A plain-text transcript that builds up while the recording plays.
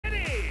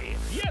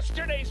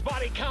base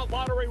body count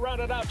lottery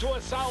rounded out to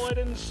a solid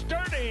and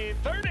sturdy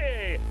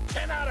 30.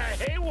 10 out of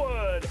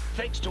Haywood.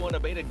 Thanks to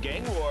unabated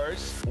gang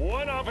wars.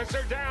 One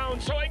officer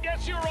down, so I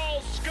guess you're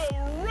all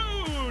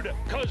screwed.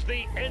 Cause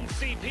the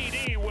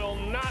NCPD will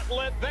not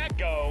let that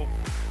go.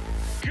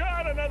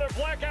 Got another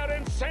blackout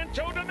in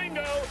Santo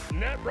Domingo.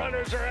 Net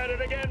runners are at it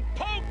again,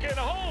 poking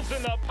holes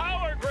in the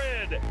power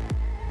grid.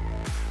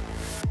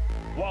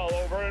 While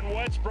over in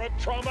Westbrook,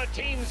 trauma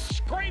teams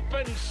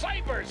scraping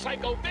cyber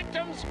psycho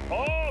victims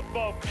off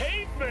the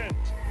pavement.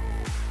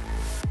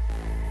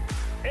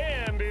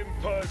 And in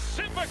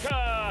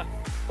Pacifica,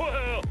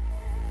 well,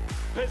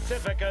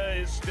 Pacifica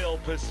is still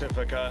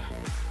Pacifica.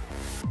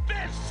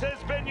 This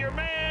has been your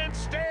man,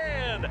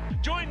 Stan.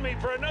 Join me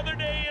for another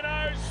day in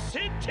our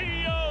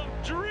city of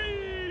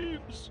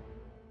dreams.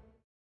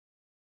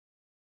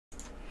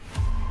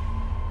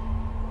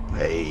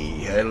 Hey,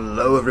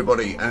 hello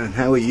everybody, and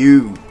how are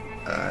you?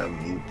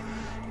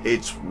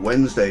 It's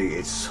Wednesday,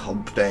 it's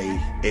hump day,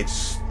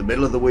 it's the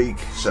middle of the week,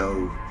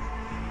 so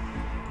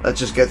let's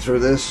just get through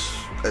this.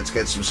 Let's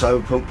get some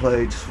Cyberpunk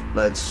played.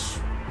 Let's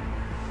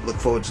look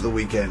forward to the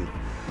weekend.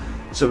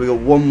 So we got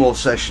one more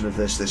session of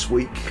this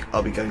week.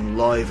 I'll be going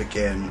live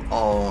again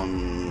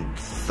on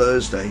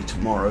Thursday,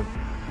 tomorrow,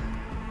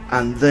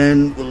 and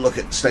then we'll look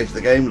at the state of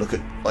the game, look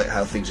at like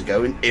how things are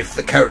going, if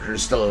the character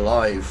is still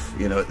alive,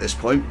 you know, at this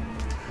point.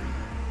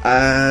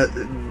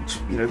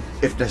 You know,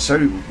 if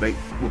necessary,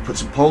 we'll put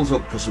some polls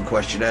up, put some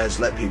questionnaires,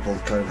 let people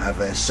kind of have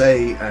their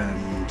say,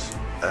 and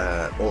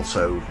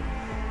also,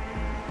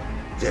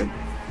 you know,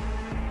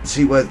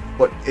 see what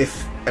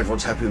if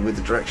everyone's happy with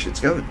the direction it's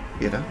going.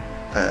 You know.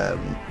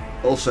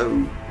 Also,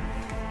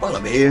 while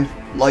I'm here,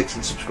 likes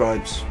and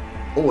subscribes,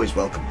 always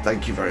welcome.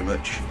 Thank you very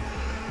much.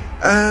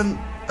 And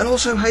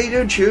also, how you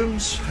doing,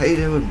 Tunes? How you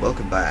doing?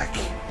 Welcome back.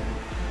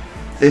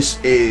 This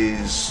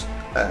is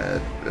a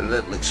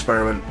little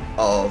experiment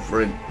of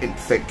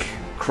in-fic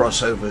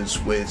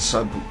crossovers with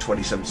Cyberpunk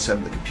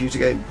 2077, the computer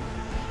game.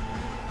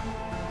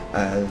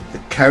 The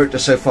character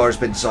so far has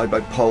been designed by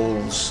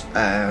polls,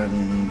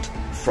 and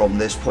from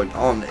this point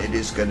on it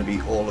is going to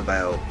be all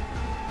about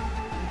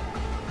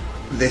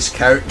this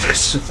character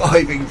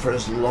surviving for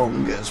as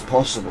long as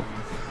possible.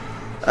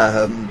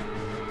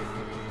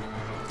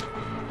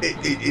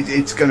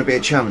 It's going to be a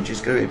challenge.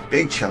 It's going to be a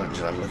big challenge,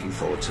 and I'm looking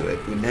forward to it.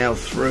 We're now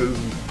through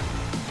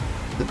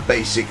the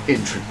basic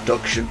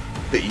introduction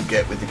that you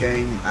get with the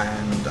game,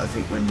 and I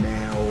think we're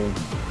now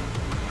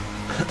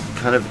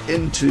kind of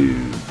getting into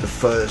the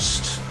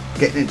first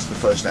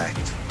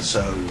act.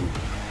 So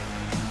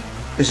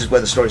this is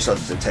where the story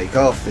starts to take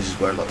off. This is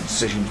where a lot of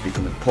decisions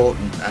become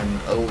important,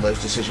 and all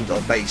those decisions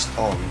are based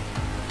on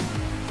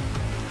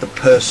the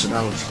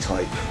personality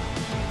type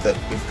that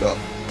we've got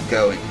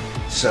going.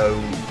 So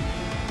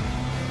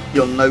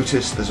you'll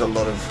notice there's a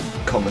lot of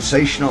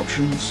conversation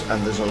options,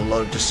 and there's a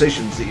lot of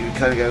decisions that you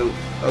kind of go,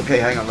 okay,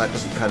 hang on, that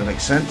doesn't kind of make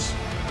sense,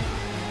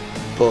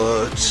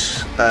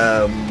 but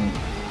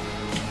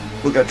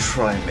we're going to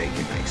try and make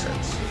it make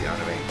sense, if you know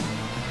what I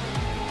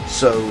mean.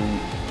 So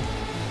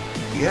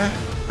yeah,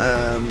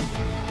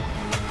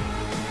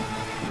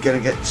 we're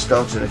going to get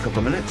started in a couple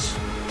of minutes.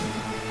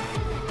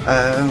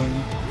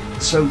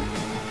 So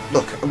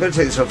look, I'm going to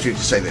take this opportunity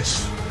to say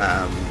this.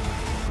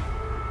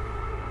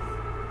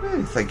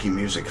 Thank you,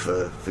 music,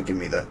 for giving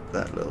me that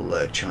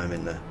little chime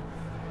in there.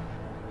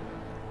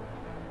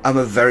 I'm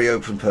a very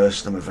open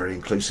person, I'm a very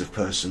inclusive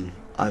person.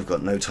 I've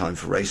got no time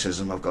for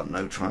racism, I've got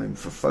no time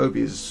for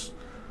phobias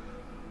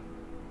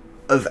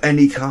of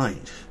any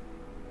kind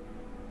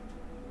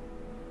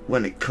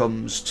when it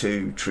comes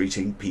to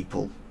treating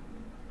people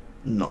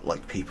not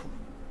like people.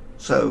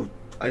 So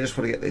I just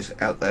want to get this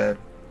out there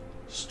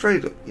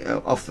straight, you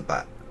know, off the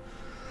bat.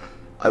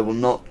 I will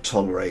not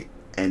tolerate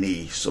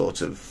any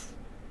sort of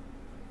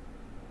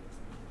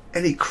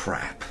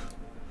crap.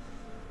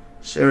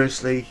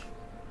 Seriously,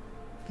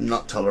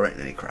 not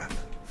tolerating any crap.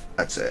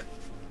 That's it.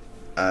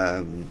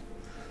 I'm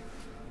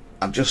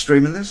just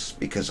streaming this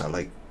because I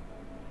like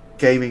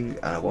gaming,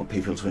 and I want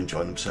people to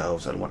enjoy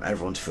themselves. I want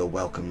everyone to feel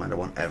welcome, and I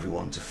want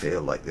everyone to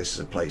feel like this is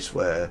a place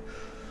where,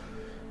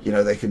 you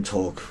know, they can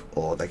talk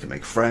or they can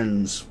make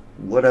friends,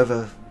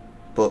 whatever,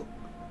 but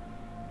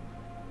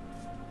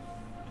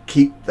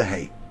keep the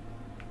hate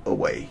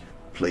away,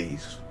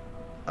 please.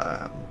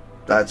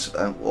 That's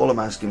all I'm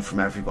asking from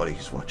everybody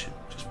who's watching.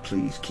 Just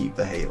please keep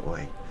the hate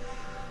away.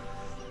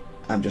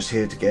 I'm just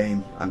here to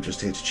game, I'm just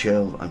here to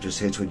chill, I'm just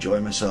here to enjoy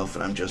myself,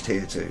 and I'm just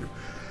here to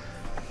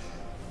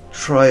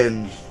try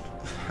and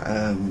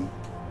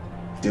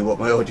do what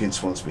my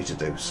audience wants me to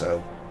do.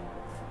 So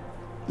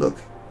look,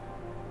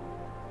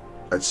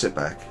 let's sit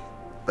back,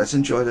 let's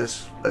enjoy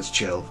this, let's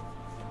chill,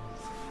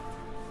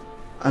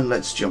 and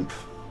let's jump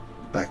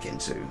back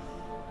into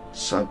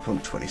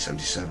Cyberpunk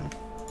 2077.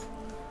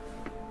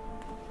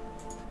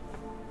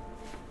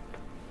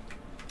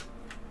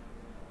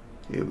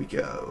 Here we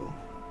go.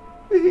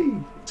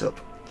 It's up.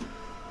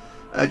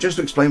 Just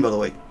to explain, by the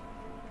way,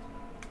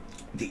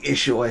 the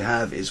issue I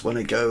have is when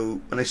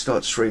I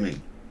start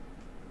streaming,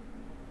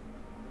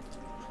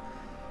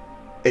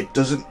 it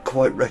doesn't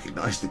quite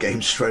recognise the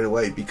game straight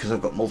away because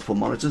I've got multiple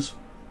monitors.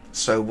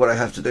 So what I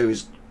have to do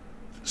is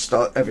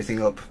start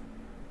everything up,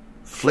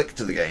 flick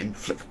to the game,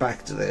 flick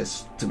back to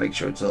this to make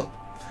sure it's up,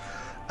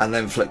 and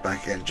then flick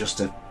back again just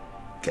to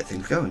get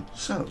things going.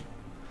 So,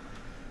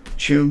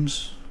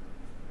 tunes,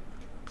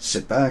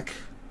 sit back,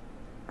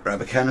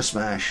 grab a can of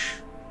Smash,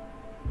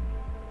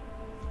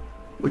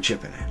 we're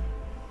chipping in.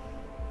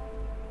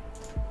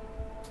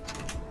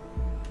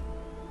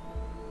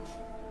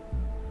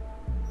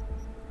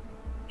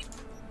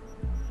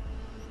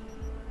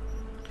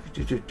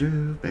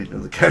 Made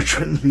another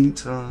character in the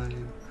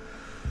meantime.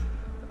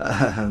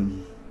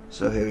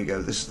 So here we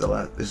go. This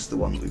is the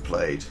one that we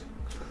played.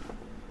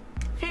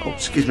 Hey, oh,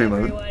 excuse me a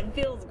moment. Everyone,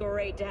 feels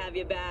great to have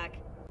you back.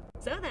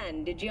 So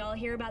then, did you all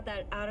hear about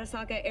that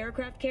Arasaka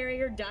aircraft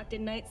carrier docked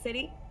in Night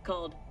City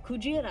called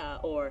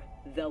Kujira, or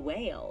the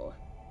Whale?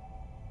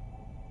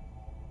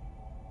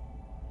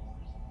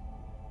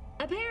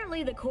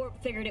 Apparently, the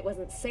Corp figured it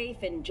wasn't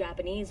safe in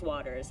Japanese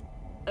waters,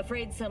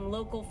 afraid some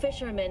local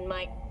fishermen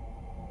might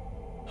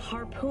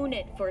harpoon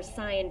it for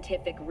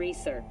scientific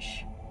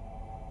research.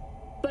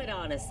 But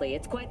honestly,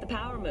 it's quite the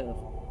power move.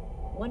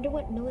 Wonder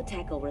what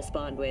Militech will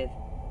respond with.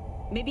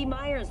 Maybe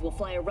Myers will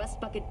fly a Rust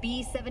Bucket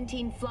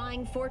B-17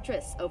 Flying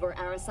Fortress over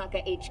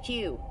Arasaka HQ.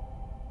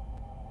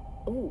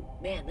 Ooh,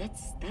 man,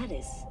 that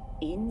is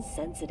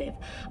insensitive.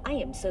 I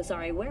am so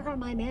sorry. Where are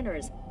my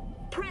manners?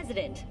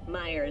 President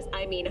Myers,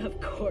 I mean,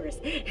 of course.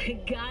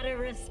 Gotta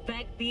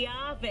respect the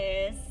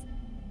office.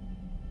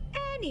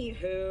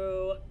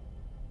 Anywho.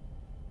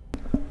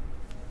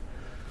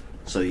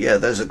 So yeah,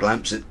 there's a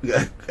glance into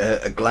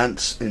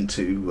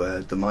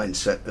the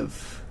mindset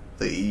of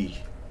the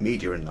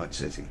media in Night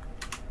City.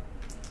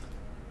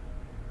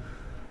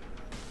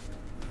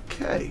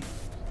 Okay.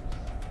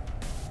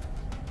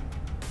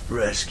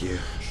 Rescue.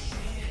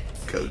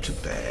 Go to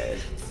bed.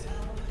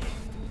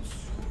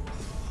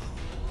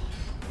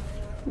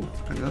 Ooh,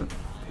 hang on.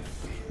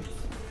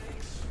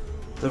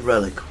 The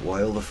relic,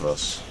 why all the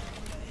fuss?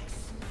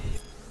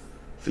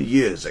 For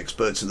years,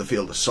 experts in the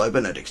field of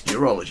cybernetics,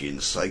 neurology,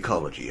 and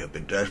psychology have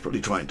been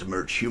desperately trying to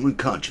merge human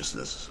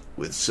consciousness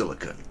with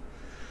silicon.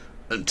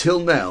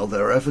 Until now,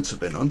 their efforts have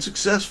been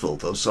unsuccessful,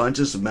 though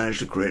scientists have managed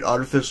to create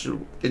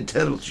artificial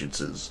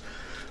intelligences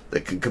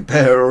that can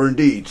compare or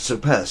indeed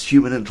surpass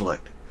human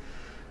intellect.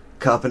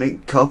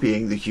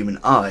 Copying the human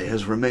eye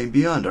has remained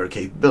beyond our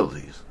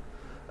capabilities.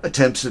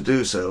 Attempts to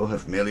do so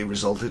have merely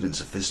resulted in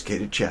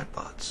sophisticated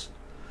chatbots.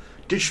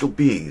 Digital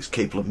beings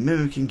capable of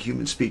mimicking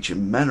human speech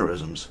and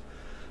mannerisms,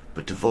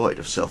 but devoid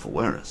of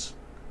self-awareness.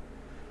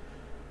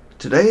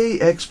 Today,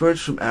 experts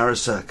from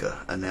Arasaka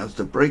announced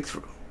a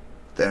breakthrough.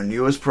 Their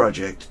newest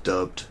project,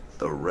 dubbed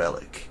the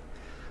Relic,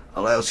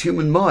 allows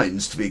human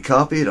minds to be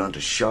copied onto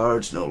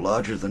shards no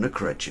larger than a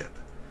cred chip.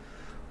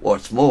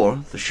 What's more,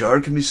 the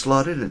shard can be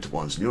slotted into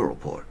one's neural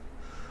port,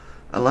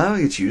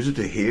 allowing its user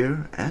to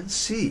hear and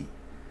see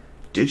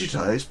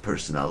digitized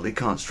personality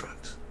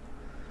constructs.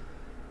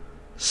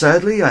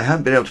 Sadly, I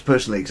haven't been able to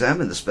personally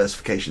examine the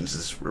specifications of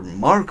this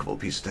remarkable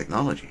piece of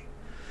technology.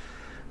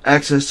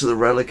 Access to the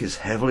relic is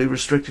heavily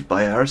restricted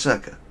by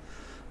Arasaka,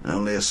 and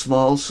only a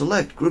small,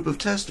 select group of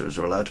testers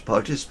are allowed to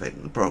participate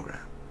in the program.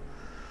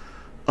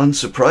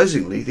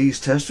 Unsurprisingly, these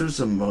testers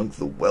are among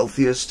the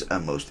wealthiest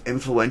and most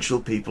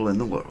influential people in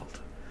the world.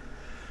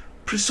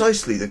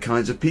 Precisely the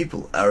kinds of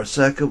people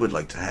Arasaka would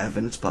like to have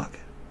in its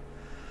pocket.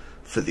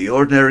 For the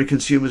ordinary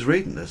consumers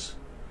reading this,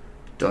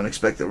 don't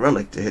expect the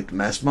relic to hit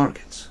mass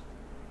markets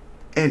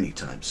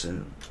anytime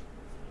soon.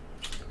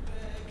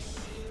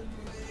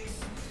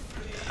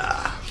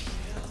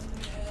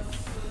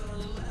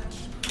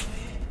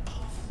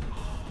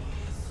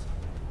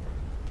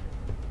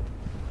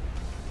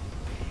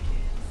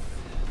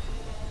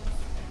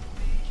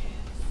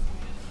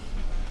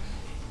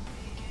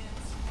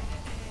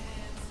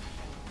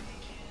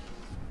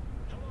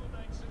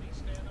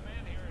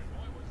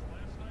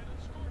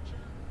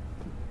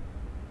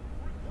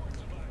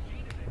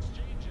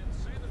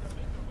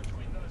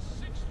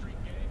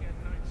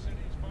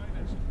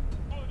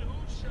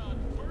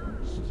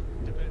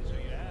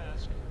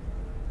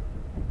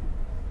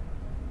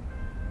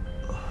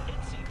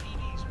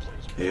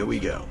 Here we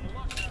go.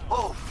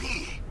 Oh,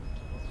 V.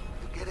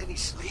 You get any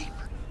sleep?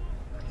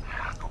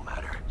 No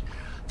matter.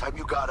 Time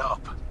you got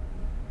up.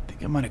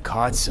 Think I might have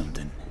caught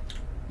something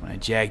when I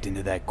jacked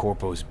into that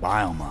Corpo's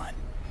biomon.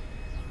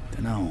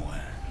 Dunno,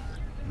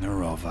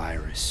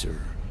 neurovirus or...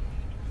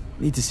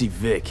 Need to see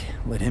Vic.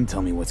 Let him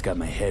tell me what's got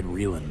my head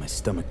reeling, my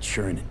stomach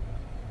churning.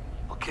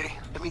 Okay,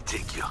 let me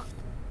take you.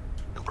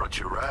 I brought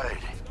you a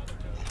ride.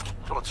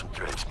 Throw on some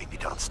threads, meet me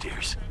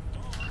downstairs.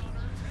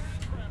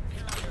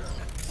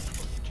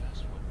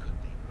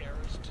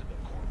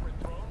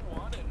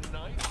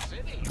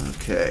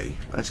 Okay,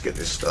 let's get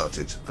this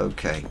started.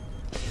 Okay.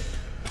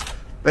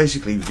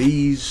 Basically,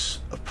 V's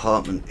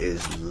apartment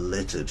is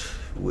littered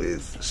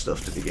with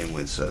stuff to begin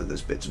with. So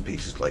there's bits and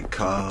pieces like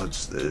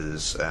cards,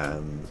 there's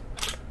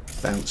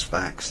bounce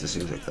backs, there's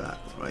things like that.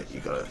 Right, you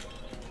got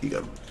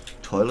a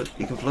toilet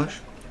you can flush.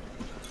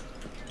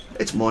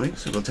 It's morning,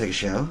 so we'll take a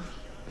shower.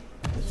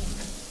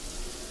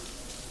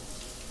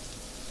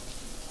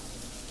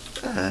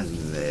 And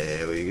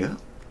there we go.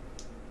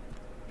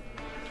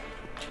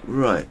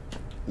 Right,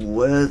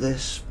 where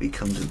this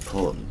becomes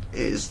important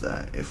is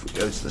that if we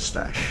go to the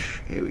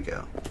stash, here we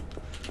go.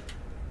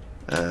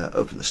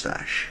 Open the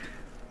stash.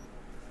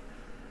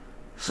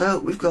 So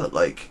we've got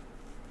like,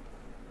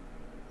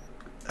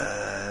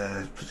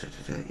 yeah,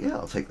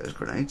 I'll take those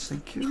grenades,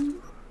 thank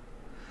you.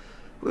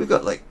 We've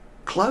got like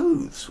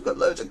clothes. We've got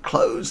loads of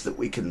clothes that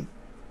we can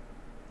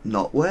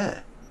not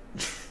wear.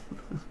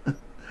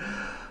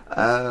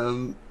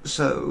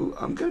 So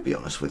I'm going to be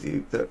honest with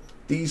you that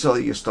these are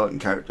your starting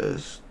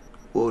characters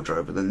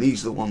wardrobe, and then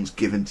these are the ones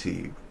given to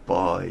you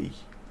by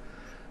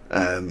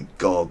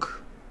GOG.com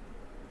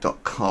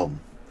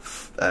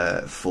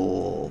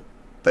for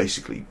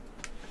basically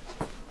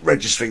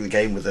registering the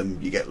game with them.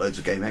 You get loads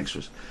of game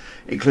extras,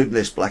 including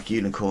this black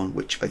unicorn,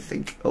 which I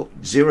think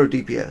 0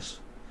 DPS.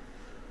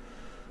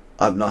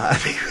 I'm not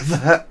happy with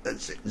that.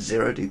 That's it,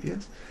 0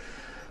 DPS.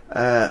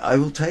 I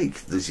will take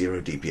the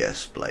 0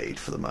 DPS blade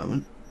for the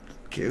moment.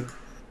 Thank you.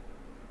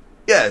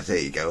 Yeah, there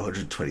you go,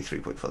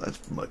 123.4,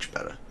 that's much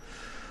better.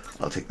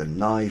 I'll take the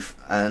knife,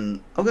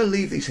 and I'm going to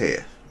leave these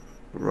here.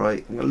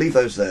 Right, I'm going to leave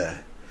those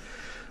there.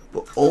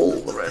 But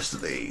all the rest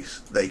of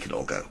these, they can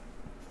all go.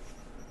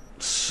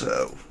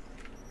 So,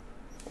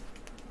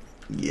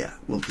 yeah,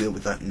 we'll deal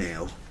with that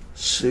now.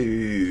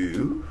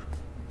 So,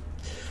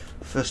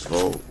 first of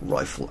all,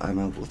 rifle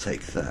ammo, we'll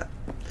take that.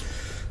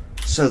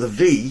 So the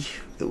V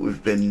that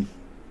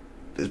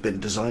has been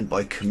designed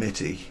by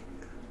committee.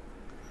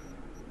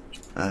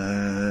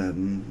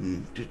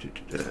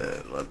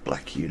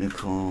 Black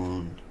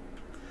unicorn,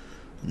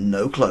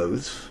 no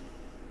clothes.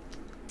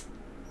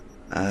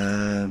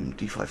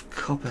 D5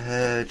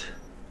 copperhead.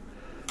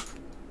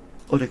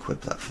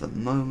 Unequip that for the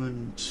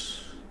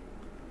moment.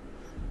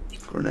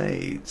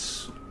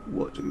 Grenades.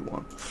 What do we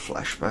want?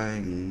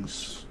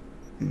 Flashbangs.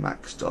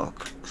 Max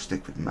stock.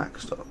 Stick with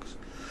max stocks.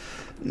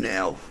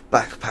 Now,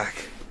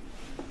 backpack.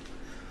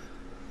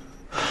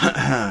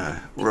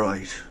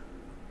 Right.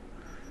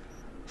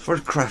 As far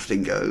as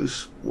crafting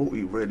goes, what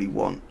we really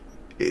want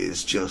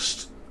is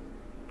just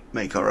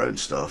make our own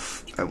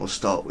stuff, and we'll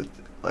start with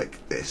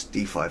like this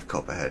D5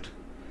 copperhead.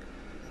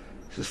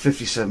 This is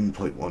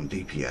 57.1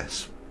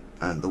 DPS,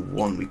 and the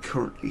one we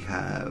currently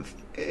have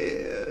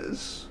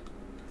is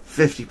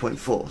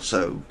 50.4,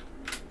 so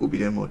we'll be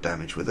doing more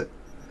damage with it.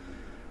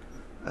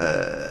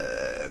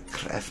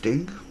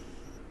 Crafting.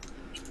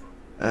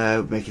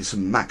 Making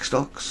some max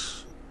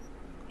stocks.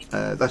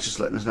 That's just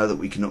letting us know that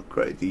we can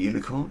upgrade the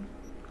unicorn.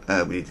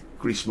 We need the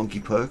grease monkey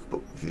perk,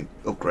 but we can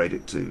upgrade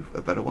it to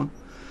a better one.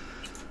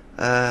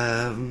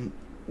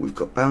 We've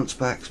got bounce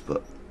backs,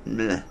 but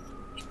meh.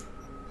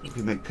 We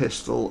can make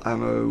pistol,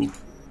 ammo,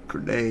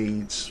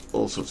 grenades,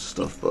 all sorts of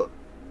stuff, but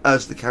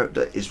as the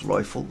character is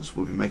rifles,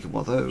 we'll be making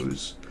one of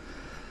those.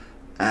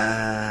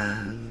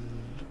 And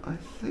I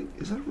think,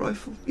 is that a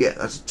rifle? Yeah,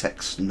 that's a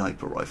tech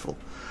sniper rifle.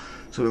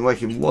 So we're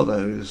making one of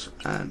those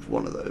and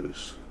one of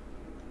those.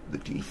 The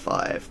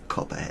D5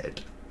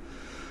 copperhead.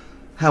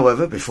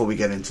 However, before we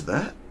get into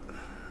that,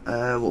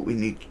 what we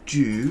need to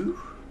do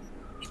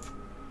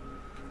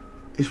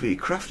is we need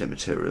crafting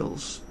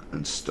materials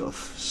and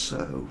stuff.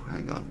 So,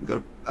 hang on, we've got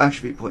an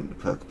attribute point and a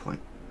perk point.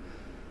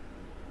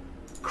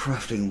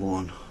 Crafting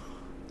 1.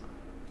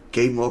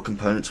 Gain more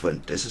components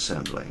when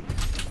disassembling.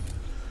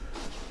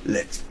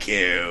 Let's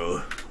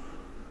go.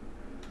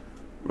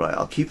 Right,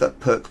 I'll keep that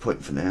perk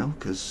point for now,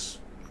 because,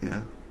 you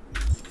know,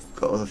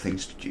 got other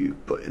things to do,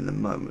 but in the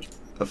moment,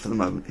 for the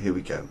moment, here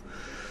we go.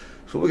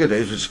 So what we're going to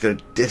do is we're just going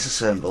to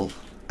disassemble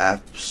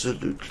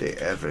absolutely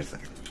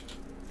everything.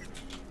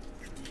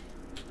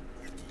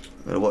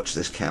 I'm going to watch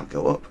this count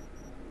go up.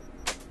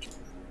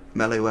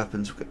 Melee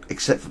weapons,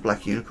 except for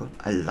Black Unicorn.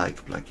 I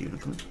like Black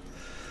Unicorn.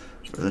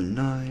 With a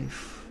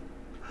knife.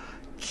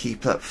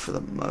 Keep that for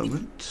the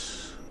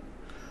moment.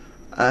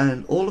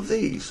 And all of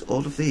these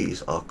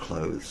are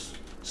clothes.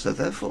 So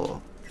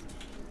therefore,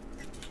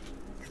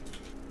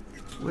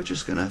 we're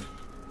just gonna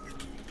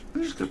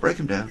break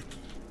them down.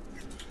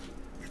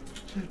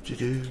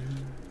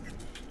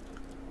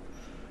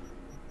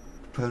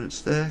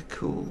 Components there,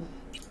 cool.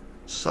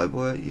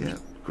 Cyber, yeah.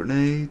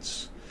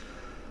 Grenades.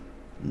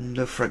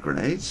 No frag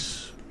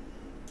grenades.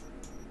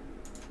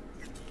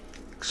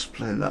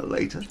 Explain that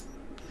later.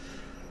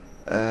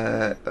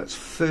 That's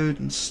food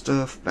and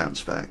stuff.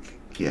 Bounce back.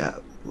 Yeah,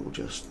 we'll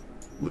just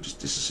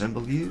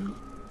disassemble you.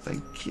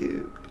 Thank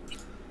you.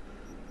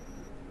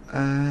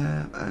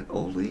 And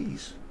all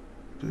these.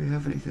 Do we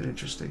have anything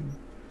interesting?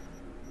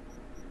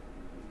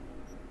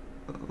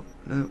 Oh,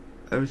 no,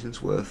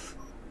 everything's worth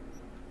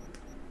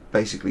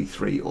basically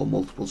 3 or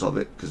multiples of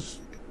it, because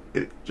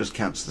it just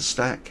counts the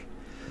stack.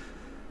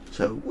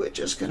 So we're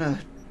just gonna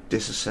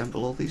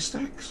disassemble all these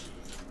stacks.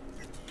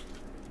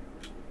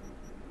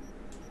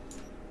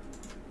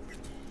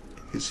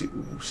 You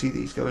can we'll see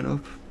these going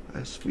up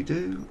as we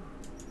do.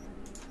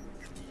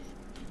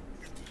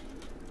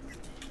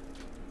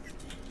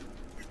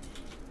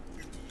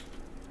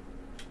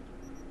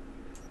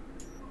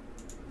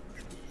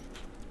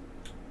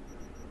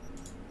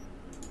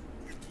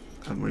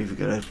 I'm even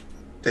going to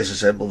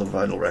disassemble the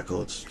vinyl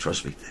records.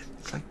 Trust me,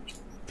 it's like,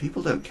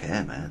 people don't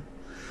care, man.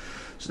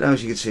 So now,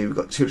 as you can see, we've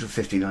got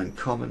 259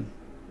 common,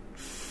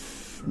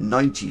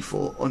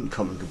 94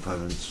 uncommon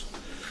components.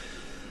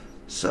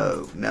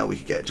 So now we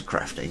can get into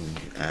crafting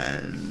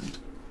and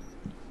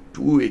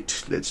do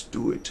it. Let's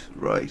do it.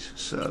 Right,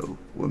 so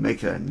we're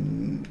making a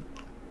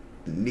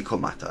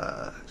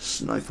Nikomata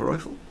sniper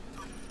rifle.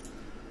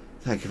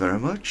 Thank you very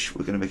much.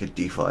 We're going to make a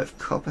D5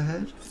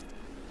 copperhead.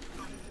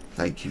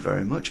 Thank you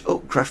very much.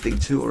 Oh,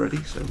 crafting 2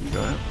 already, so we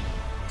go out.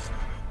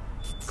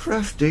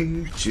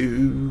 Crafting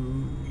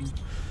 2.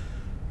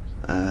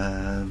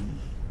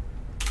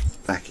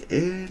 Back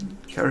in.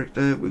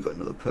 Character. We've got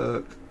another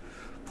perk.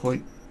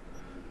 Point.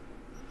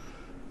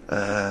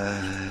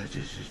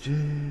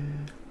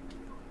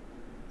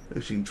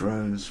 Looting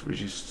drones.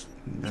 Reduced.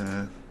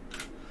 No.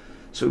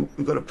 So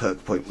we've got a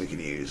perk point we can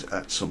use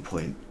at some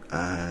point.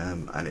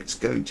 And it's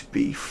going to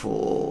be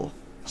for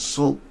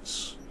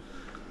assaults.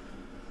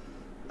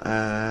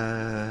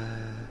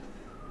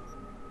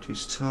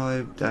 Reduce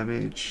time,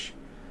 damage.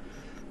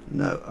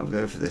 No, I'm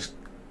going for this.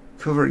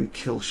 Cover and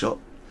kill shot.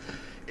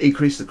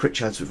 Increase the crit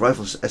chance with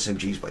rifles and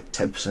SMGs by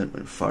 10%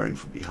 when firing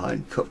from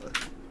behind cover.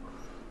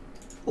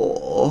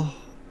 Or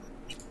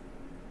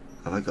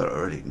have I got it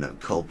already? No,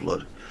 cold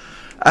blood.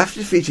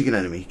 After defeating an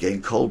enemy,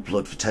 gain cold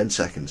blood for 10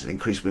 seconds and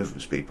increase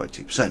movement speed by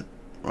 2%.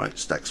 Right,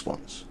 stacks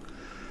once.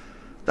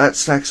 That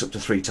stacks up to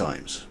 3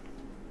 times.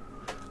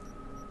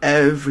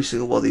 Every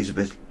single one of these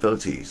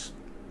abilities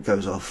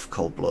goes off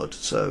cold blood.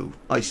 So,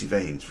 icy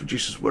veins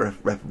reduces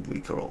weapon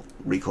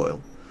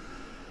recoil,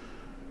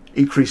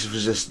 increases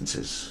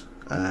resistances,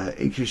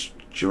 increases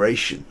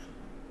duration,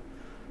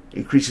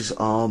 increases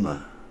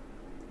armor,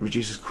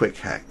 reduces quick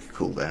hack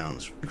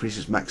cooldowns,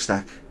 increases max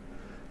stack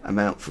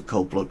amount for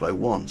cold blood by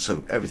 1.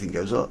 So everything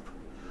goes up.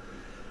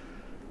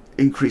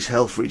 Increase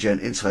health regen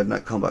inside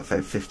net combat by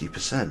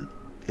 50%.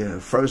 You know,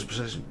 frozen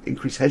precision,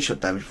 increase headshot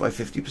damage by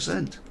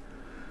 50%.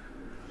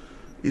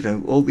 You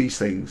know, all these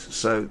things.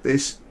 So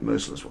this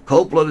merciless one.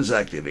 Cold blood is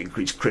active,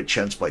 increase crit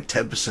chance by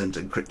 10%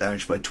 and crit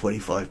damage by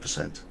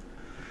 25%.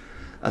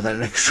 And then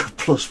an extra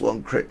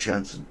 +1 crit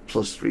chance and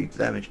 +3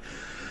 damage.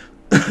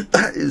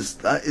 that is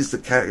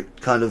the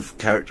kind of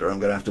character I'm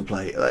going to have to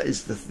play. That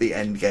is the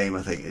end game,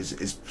 I think,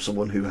 is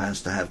someone who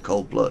has to have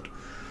cold blood.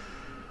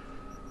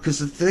 Because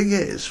the thing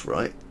is,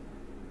 right,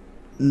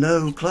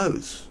 no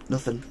clothes,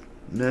 nothing.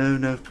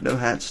 No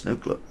hats, no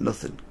gloves,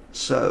 nothing.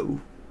 So,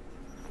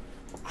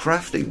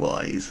 crafting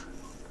wise,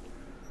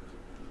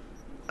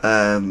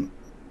 and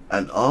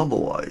armor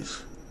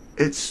wise,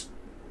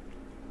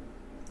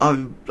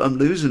 I'm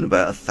losing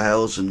about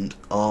 1,000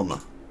 armor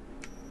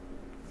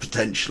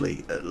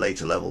potentially at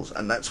later levels,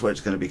 and that's where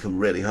it's going to become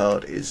really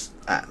hard, is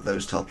at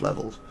those top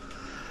levels.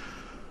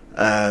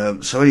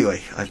 So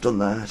anyway, I've done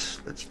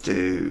that. Let's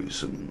do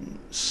some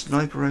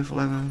sniper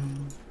rifle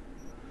ammo.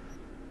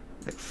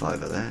 Like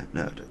 5 of that.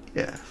 No,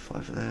 yeah,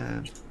 5 of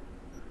that.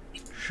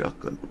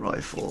 Shotgun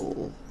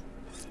rifle.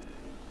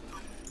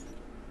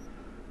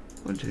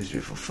 1, 2, 3,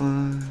 4,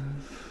 5.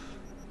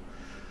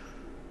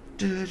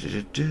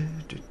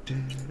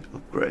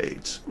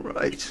 Upgrades.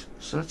 Right.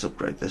 So let's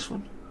upgrade this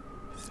one.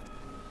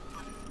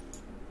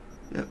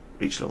 Yep.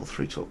 Reach level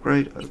 3 to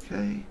upgrade.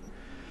 Okay.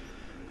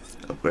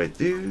 Upgrade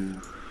you.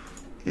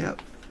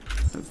 Yep.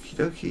 Okie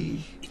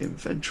dokie.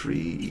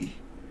 Inventory.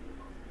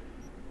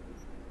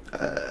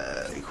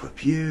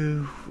 Equip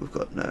you. We've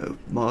got no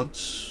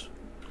mods.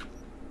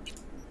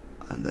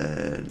 And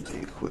then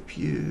equip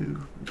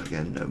you.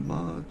 Again, no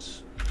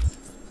mods.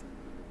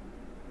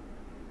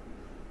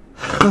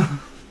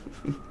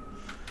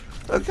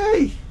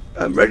 Okay,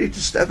 I'm ready to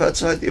step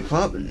outside the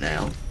apartment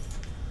now.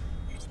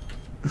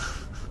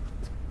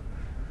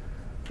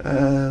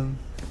 And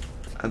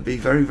be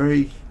very,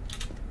 very,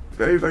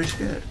 very, very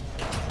scared.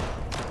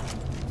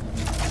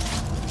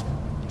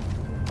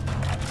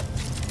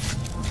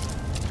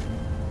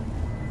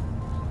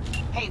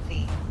 Hey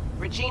V,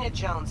 Regina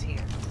Jones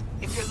here.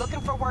 If you're looking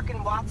for work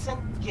in Watson,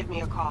 give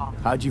me a call.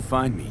 How'd you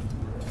find me?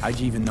 How'd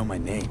you even know my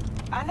name?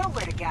 I know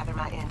where to gather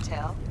my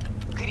intel.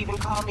 You could even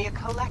call me a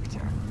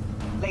collector.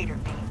 Later,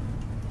 V.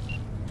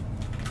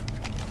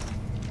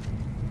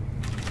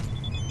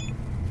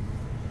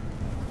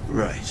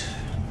 Right.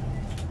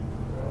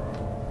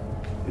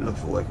 You look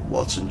for work at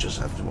Watson, just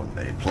have to want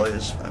many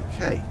employers.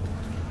 Okay.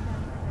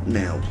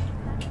 Now,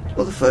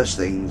 one of the first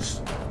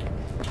things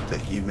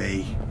that you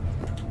may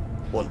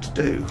want to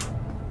do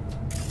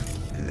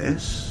in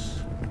this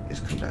is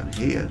come down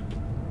here.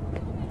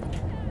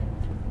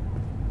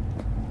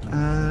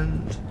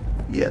 And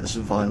yeah, there's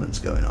some violence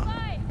going on.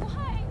 Why?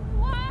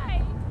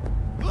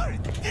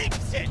 Deep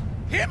shit.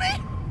 Hear me?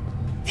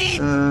 Deep.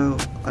 So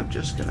I'm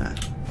just gonna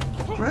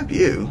grab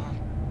you.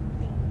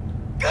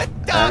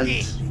 Good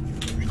doggy.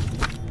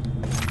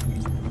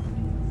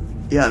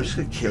 Yeah, I'm just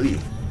gonna kill you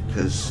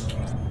because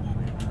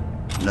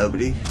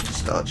nobody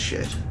starts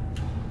shit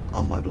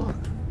on my block.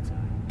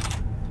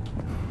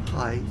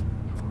 Hi.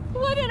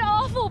 What an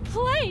awful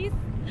place.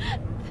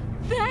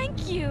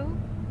 Thank you.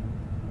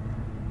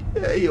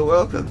 Yeah, you're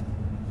welcome.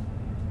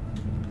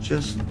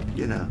 Just,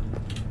 you know,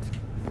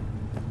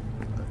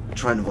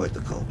 try and avoid the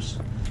cops.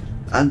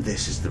 And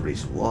this is the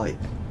reason why.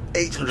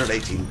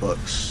 818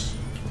 bucks.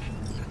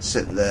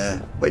 Sitting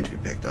there, waiting to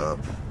be picked up.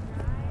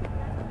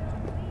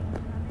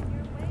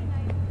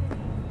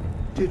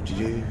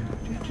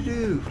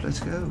 Let's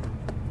go.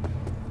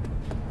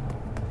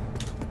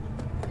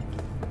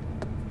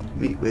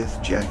 Meet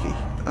with Jackie.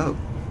 Oh.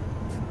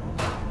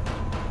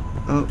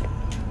 Oh.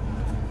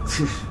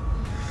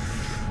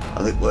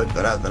 I think word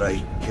got out that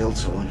I killed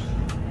someone.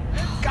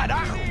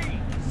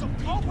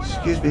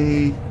 Excuse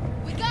me.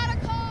 We got a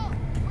call.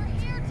 We're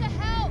here to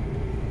help.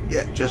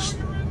 Yeah, just...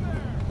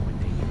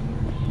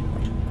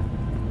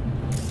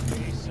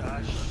 Piece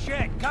of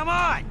shit, come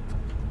on!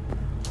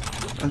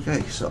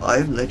 Okay, so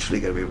I'm literally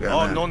going to be going Oh,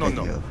 around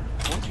picking up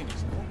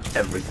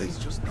everything.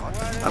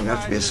 I'm going to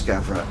have to be a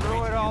scav rat.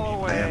 Throw it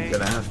all away. I am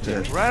going to have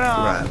to Right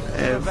on. grab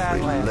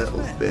every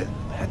little bit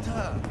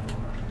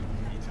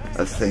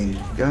of thing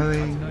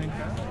going.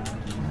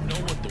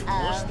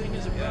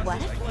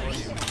 What?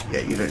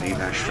 Yeah, you don't need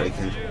an ashtray,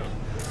 kid.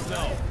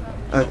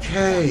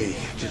 Okay.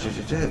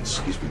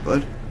 Excuse me,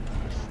 bud.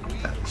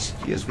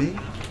 Excuse me.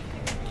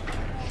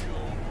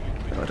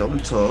 No, I don't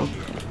want to talk.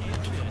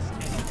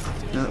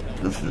 No,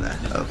 nothing there.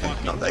 Okay,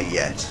 not there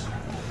yet.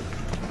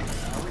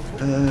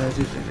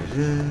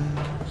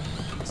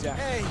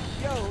 Hey,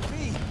 yo,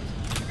 B.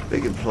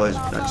 Big employees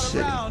of I'm that out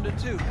city. around or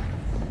two.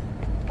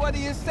 What do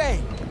you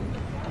say?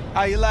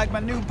 How you like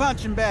my new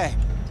punching bag?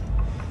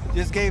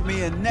 Just gave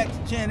me a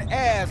next-gen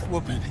ass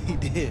whooping, he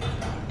did.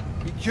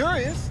 Be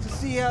curious to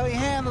see how he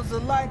handles the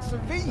likes of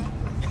V.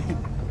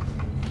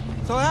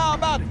 So how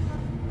about it?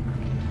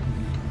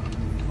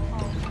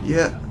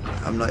 Yeah,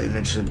 I'm not even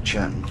interested in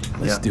chatting.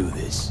 Let's do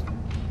this.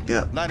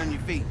 Yeah. Light on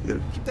your feet. You're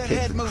Keep that kick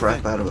head the moving.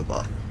 crap out of a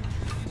bot.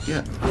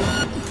 Yeah.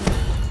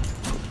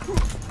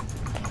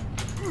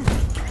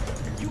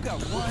 You got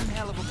one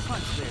hell of a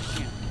punch there,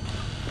 Kim.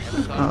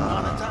 Ever thought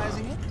of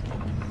monetizing it?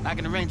 I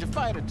can arrange a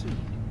fight or two.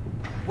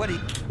 What do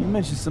you... You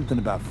mentioned something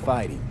about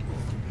fighting.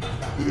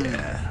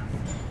 Yeah.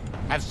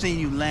 I've seen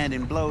you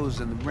landing blows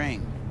in the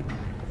ring.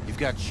 You've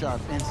got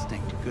sharp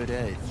instinct, good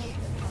edge.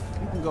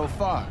 You can go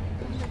far,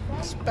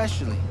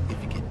 especially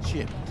if you get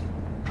chipped.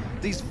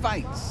 These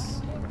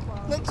fights,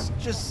 let's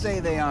just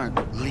say they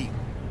aren't legal,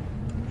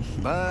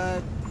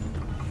 but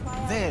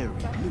very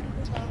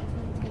lucrative.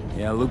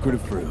 Yeah,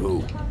 lucrative for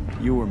who?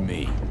 You or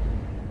me?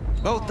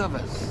 Both of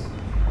us.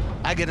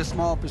 I get a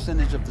small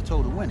percentage of the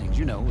total winnings,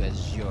 you know,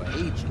 as your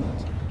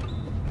agent.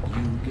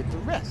 You get the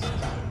rest.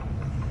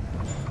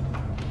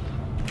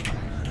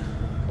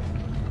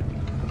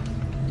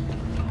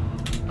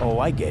 Oh,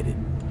 I get it.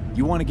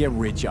 You want to get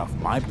rich off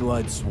my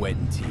blood, sweat,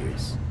 and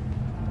tears.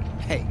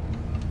 Hey,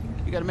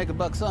 you gotta make a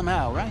buck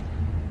somehow, right?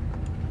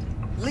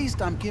 At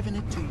least I'm giving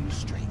it to you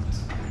straight.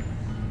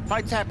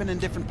 Fights happen in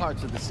different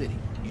parts of the city.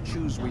 You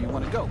choose where you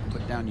want to go,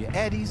 put down your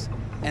eddies,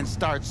 and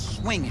start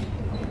swinging.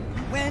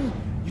 You win,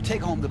 you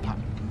take home the pot.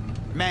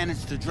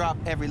 Manage to drop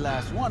every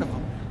last one of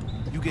them,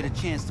 you get a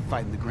chance to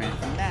fight in the grand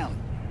finale.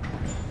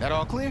 That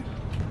all clear?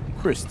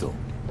 Crystal.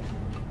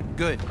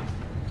 Good.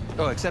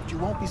 Oh, except you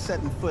won't be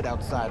setting foot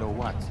outside old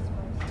Watson.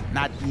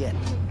 Not yet.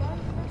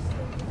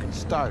 You can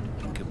start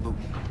in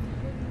Kabuki.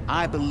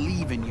 I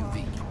believe in you,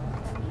 V.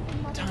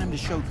 Time to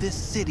show this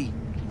city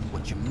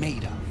what you're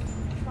made of.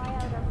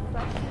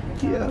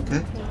 Yeah,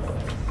 okay.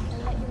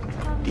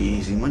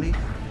 Easy money.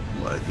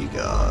 What have you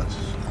got?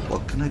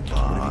 What can I buy?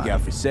 What have you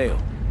got for sale?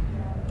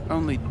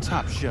 Only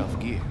top shelf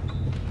gear.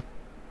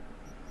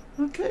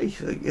 Okay,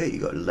 so yeah, you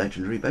got a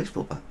legendary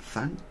baseball bat.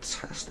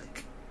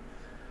 Fantastic.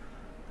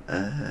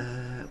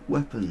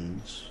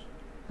 Weapons.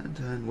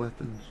 Hand-to-hand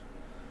weapons.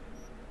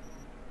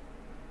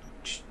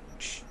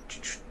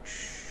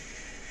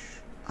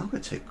 I'm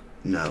gonna take...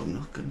 No, I'm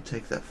not gonna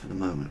take that for the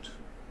moment.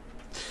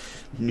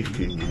 No.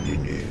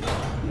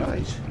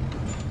 Right.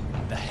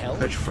 The hell?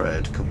 Fetch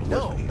Fred, couple of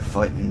No. weapons.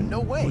 Fighting. No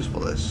way. Who's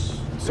this?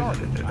 Sorry,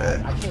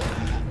 I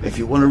can't. If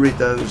you want to read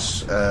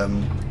those,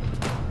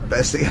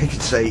 best thing I can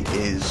say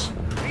is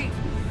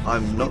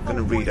I'm not going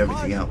to read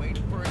everything out. I'm going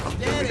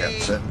to read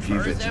out certain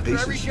few bits and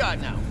pieces.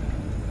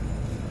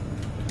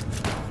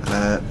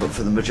 But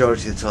for the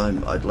majority of the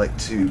time, I'd like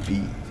to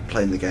be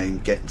playing the game,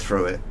 getting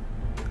through it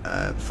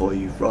for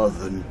you, rather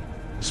than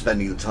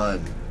spending the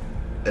time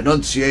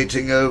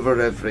enunciating over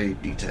every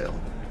detail.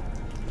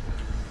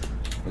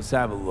 Let's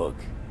have a look.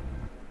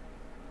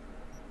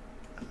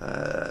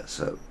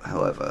 So,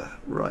 however,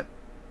 right.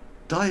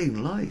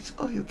 Dying Light.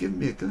 Oh, you're giving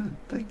me a gun.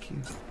 Thank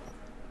you.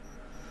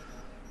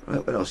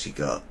 Right, what else you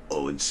got?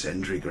 Oh,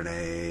 incendiary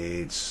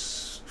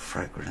grenades.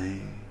 Frag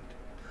grenade.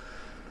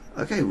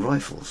 Okay,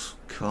 rifles.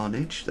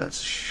 Carnage. That's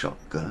a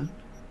shotgun.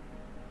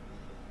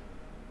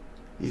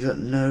 You got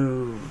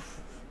no...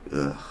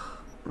 Ugh.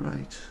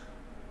 Right.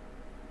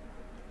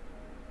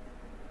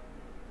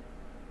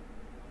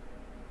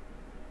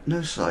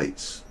 No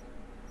sights.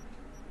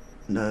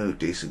 No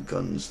decent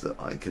guns that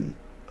I can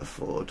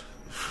afford.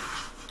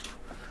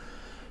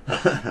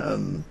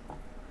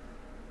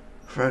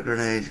 Frag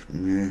grenade,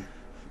 meh.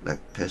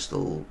 Like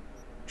pistol,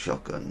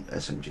 shotgun,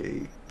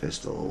 SMG,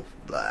 pistol,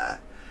 blah.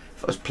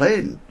 If I was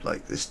playing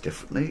like this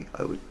differently,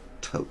 I would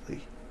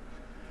totally.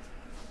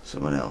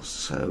 Someone else.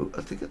 So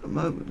I think at the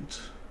moment,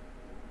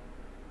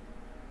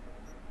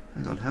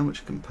 hang on, how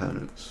much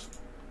components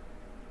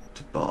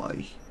to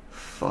buy?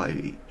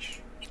 5 each.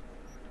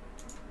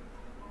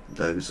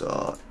 Those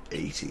are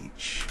 8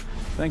 each.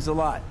 Thanks a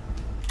lot.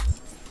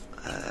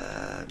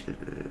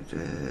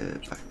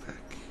 Backpack.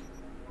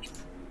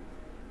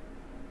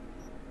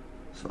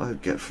 So I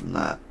would get from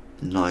that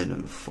 9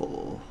 and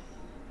 4.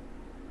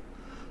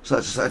 So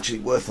that's actually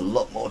worth a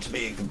lot more to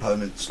me in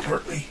components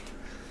currently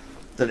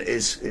than it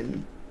is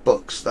in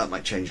books. That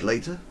might change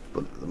later,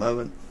 but at the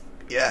moment,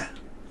 yeah.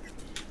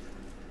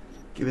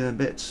 Give me them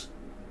bits.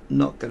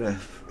 Not gonna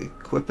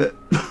equip it,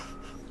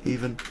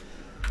 even.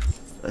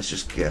 Let's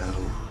just go.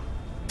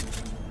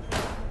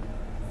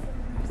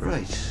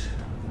 Right.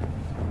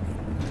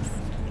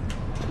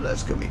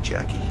 Let's go meet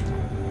Jackie.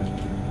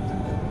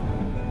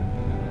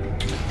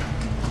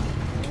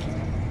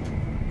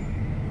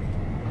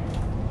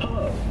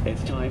 Hello,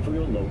 it's time for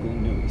your local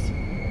news.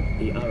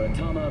 The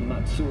Aratama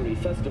Matsuri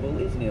Festival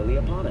is nearly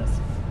upon us.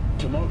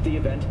 To mark the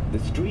event, the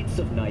streets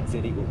of Night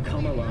City will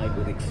come alive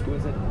with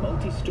exquisite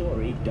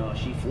multi-story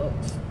dashi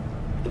floats.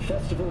 The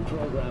festival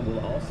program will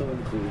also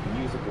include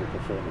musical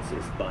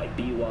performances by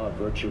biwa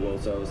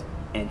virtuosos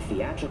and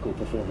theatrical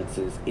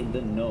performances in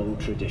the No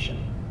tradition.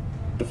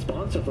 The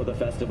sponsor for the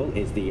festival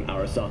is the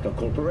Arasaka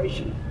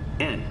Corporation,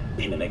 and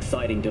in an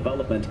exciting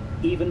development,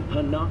 even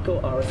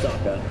Hanako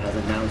Arasaka has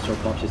announced her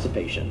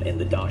participation in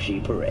the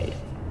Dashi Parade.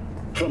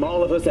 From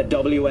all of us at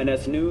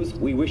WNS News,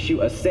 we wish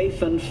you a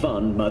safe and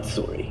fun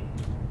Matsuri.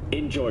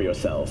 Enjoy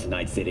yourselves,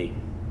 Night City.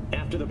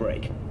 After the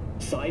break,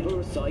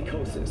 cyber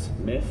psychosis,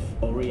 myth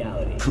or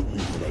reality?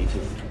 Stay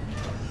tuned.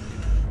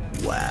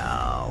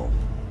 Wow.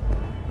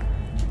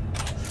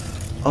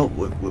 Oh,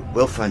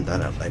 we'll find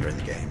that out later in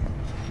the game.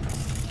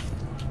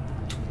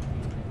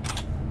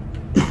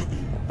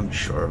 I'm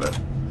sure of it.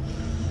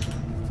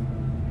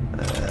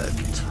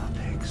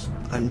 Topics.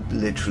 I'm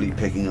literally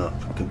picking up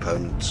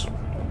components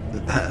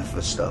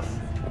for stuff.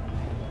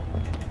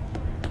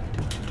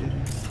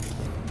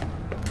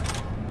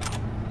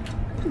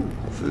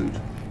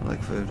 Food. I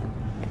like food.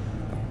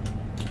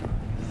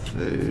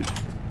 Food.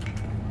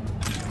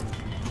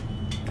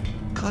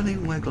 Can't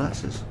even wear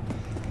glasses.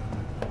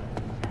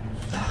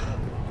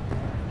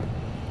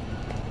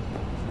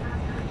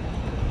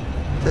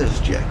 There's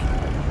Jackie.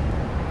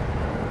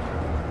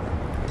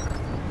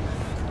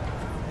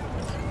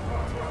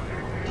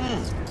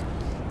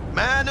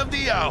 Man of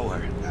the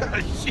hour.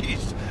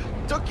 Jeez,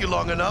 took you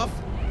long enough.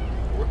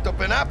 Worked up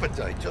an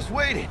appetite, just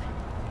waiting.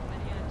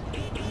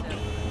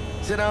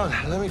 Sit down,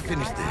 let me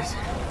finish this.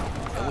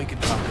 And we can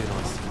talk in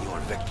on Senor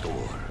Vector.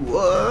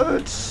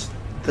 What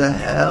the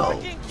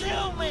hell?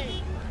 Kill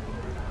me!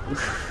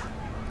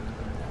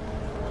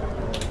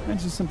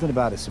 Mentioned something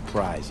about a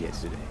surprise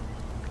yesterday.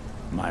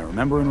 Am I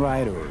remembering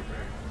right, or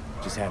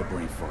just had a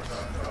brain fart?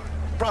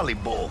 Probably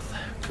both,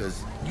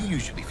 because you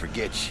usually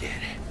forget shit.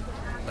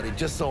 But it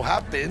just so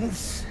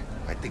happens,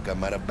 I think I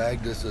might have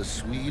bagged us a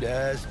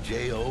sweet-ass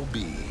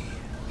J.O.B.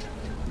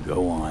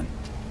 Go on.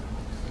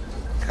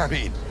 I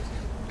mean,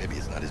 maybe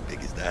it's not as big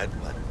as that,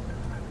 but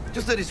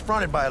just that it's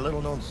fronted by a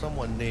little-known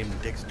someone named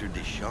Dexter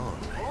Deshawn.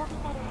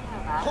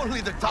 Only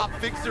the top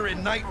fixer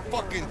in Night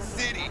fucking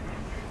City.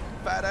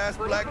 Fat-ass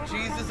black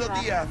Jesus of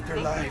the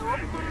afterlife.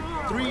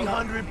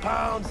 300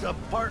 pounds of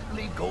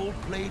partly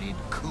gold-plated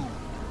cool.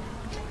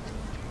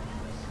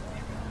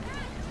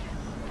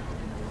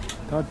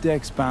 Thought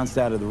Dex bounced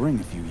out of the ring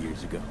a few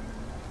years ago.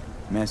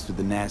 Messed with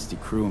the nasty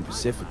crew in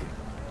Pacifica.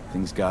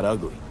 Things got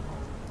ugly.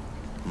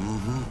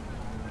 Mm-hmm.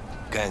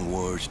 Gang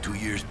wars 2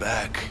 years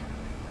back.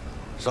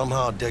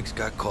 Somehow Dex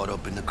got caught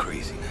up in the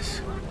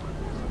craziness.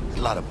 A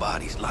lot of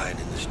bodies lying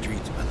in the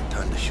streets by the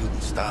time the shooting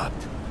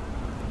stopped.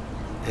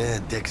 Yeah,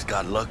 Dex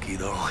got lucky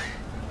though.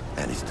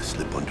 Managed to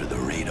slip under the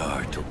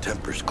radar till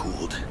tempers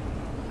cooled.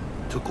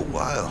 Took a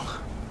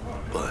while,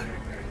 but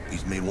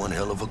he's made one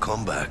hell of a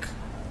comeback.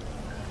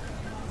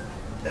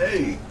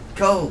 Hey,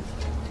 Cole.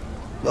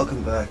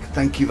 Welcome back.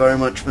 Thank you very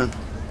much, man.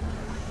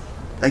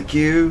 Thank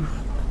you.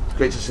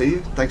 Great to see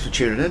you. Thanks for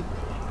tuning in.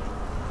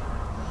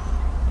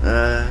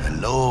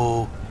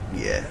 Hello.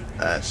 Yeah.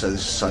 So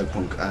this is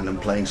Cyberpunk, and I'm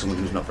playing someone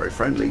who's not very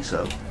friendly.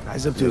 So.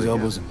 Guy's up to his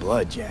elbows in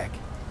blood, Jack.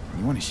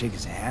 You want to shake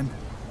his hand?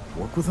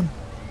 Work with him?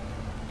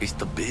 It's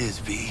the biz,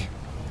 V.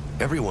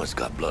 Everyone's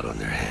got blood on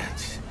their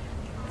hands.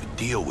 You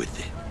deal with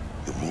it.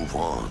 You move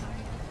on.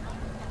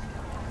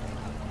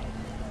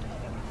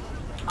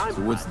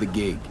 So what's the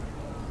gig?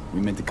 We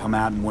meant to come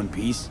out in one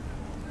piece?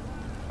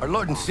 Our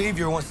Lord and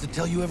Savior wants to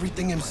tell you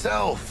everything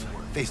himself,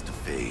 face to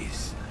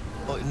face.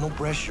 Oh, no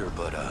pressure,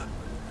 but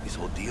his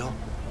whole deal,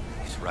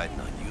 he's riding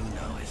on you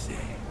now, I say.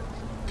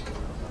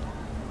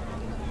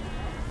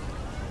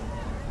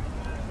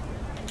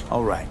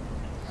 All right.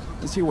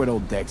 Let's hear what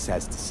old Dex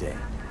has to say.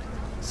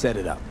 Set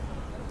it up.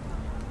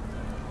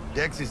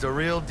 Dex is a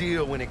real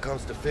deal when it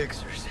comes to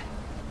fixers.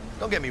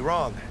 Don't get me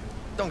wrong.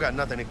 Don't got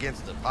nothing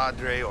against the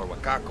Padre or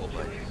Wakako,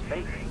 but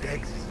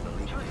Dex is an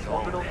elite of his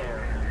own.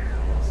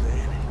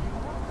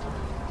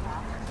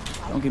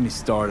 Don't get me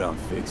started on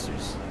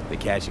fixers. They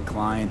catch a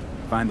client,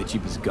 find the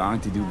cheapest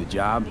gong to do the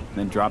job,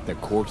 then drop their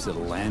corpse at a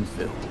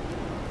landfill.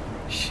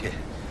 Shit.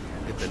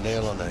 Hit the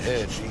nail on the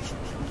head, see?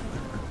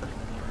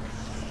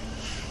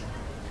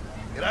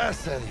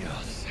 Gracias,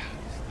 Dios.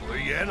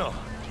 Estoy lleno.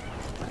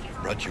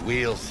 Brought your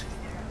wheels.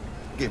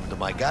 Gave them to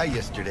my guy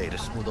yesterday to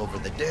smooth over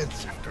the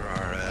dents after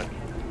our,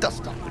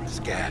 dust-up with the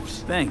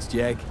scabs. Thanks,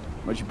 Jack.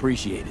 Much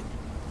appreciated.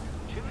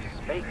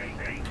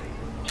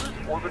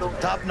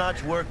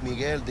 Top-notch work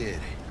Miguel did.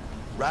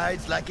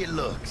 Rides like it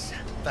looks.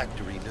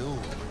 Factory new.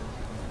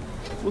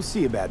 We'll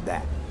see about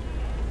that.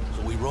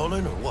 So we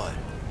rolling or what?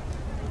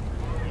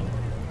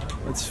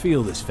 Let's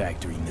feel this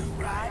factory new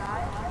ride.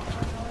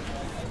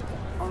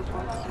 Don't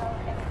tell me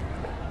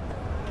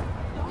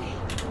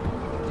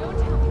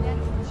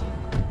that's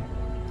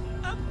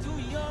I'm too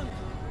young.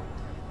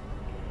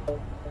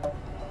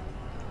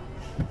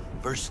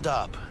 First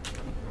stop.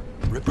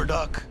 Ripper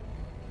Duck.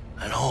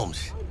 And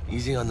Holmes.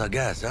 Easy on the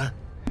gas, huh?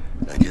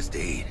 I just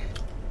ate.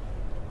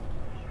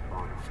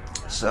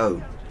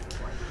 So,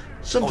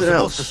 something supposed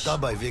else. to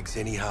stop by Vic's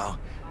anyhow.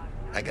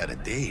 I got a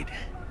date.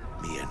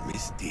 Me and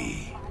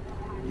Misty.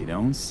 You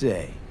don't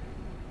say.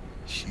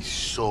 She's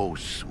so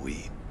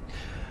sweet.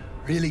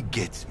 Really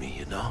gets me,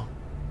 you know?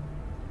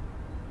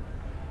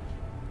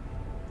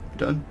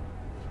 Done?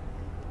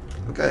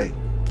 Okay.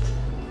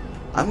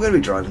 I'm going to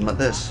be driving like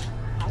this.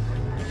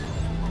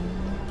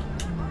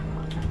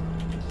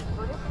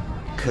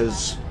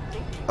 Because,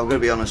 I'm going to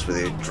be honest with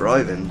you,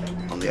 driving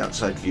on the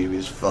outside view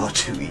is far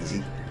too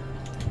easy.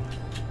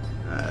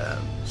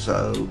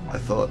 So, I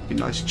thought it'd be a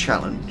nice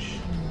challenge.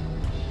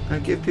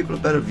 And give people a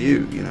better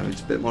view, you know,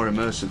 it's a bit more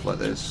immersive like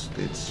this.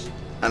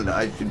 And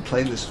I've been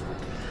playing this,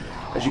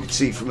 as you could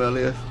see from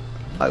earlier,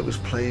 I had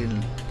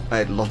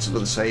lots of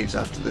other saves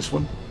after this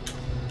one.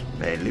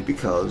 Mainly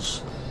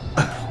because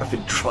I've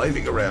been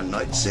driving around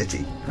Night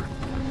City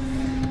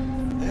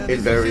in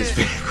various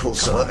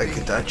vehicles so I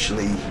could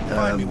actually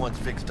Find me once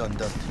Vic's done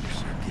dusting your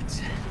circuits.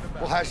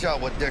 We'll hash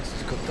out what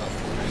Dexter's cooked up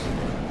for us.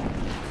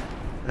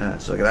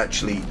 so I could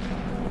actually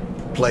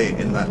play it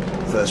in that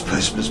first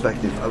person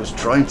perspective. I was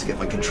trying to get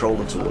my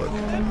controller to work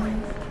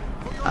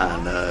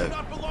and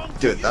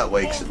do it that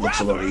way because it looks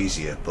a lot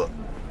easier, but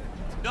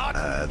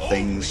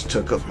things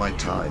took up my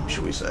time,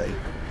 shall we say.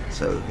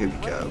 So here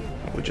we go.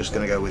 We're just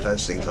going to go with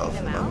those things off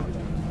in a moment.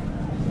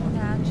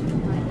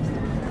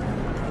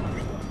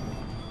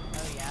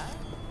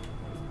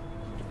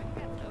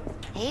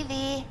 Hey,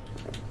 V.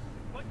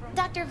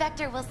 Dr.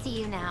 Vector will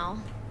see you now.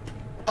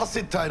 I'll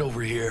sit tight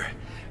over here.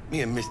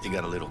 Me and Misty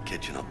got a little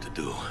catching up to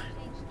do.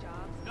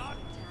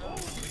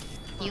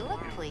 You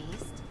look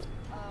pleased.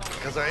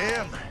 Because I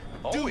am.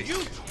 Dude, you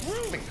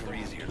makes for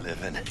easier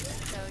living.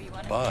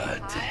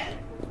 But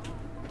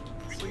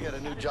we got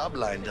a new job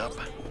lined up.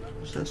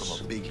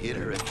 From a big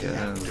hitter at the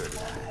actor.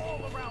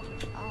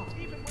 Oh.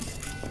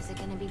 Is it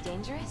gonna be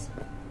dangerous?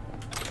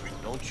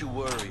 Don't you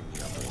worry,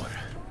 mi amor.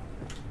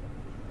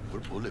 We're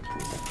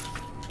bulletproof.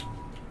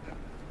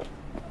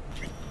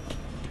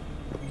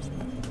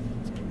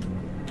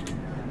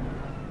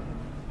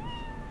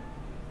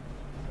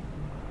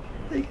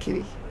 Hey,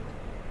 kitty.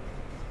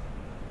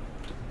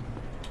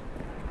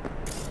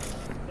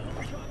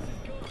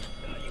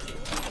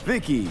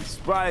 Vicky,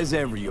 spry as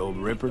ever, you old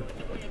ripper.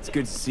 It's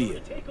good to see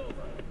you.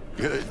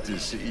 Good to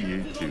see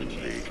you too,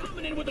 V.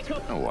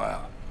 Oh,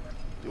 wow.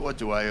 What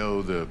do I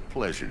owe the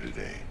pleasure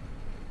today?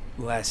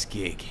 Last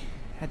gig.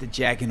 Had to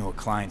jack into a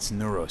client's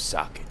neuro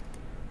socket.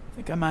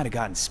 Think I might have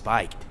gotten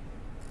spiked.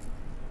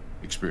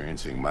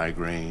 Experiencing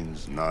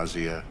migraines,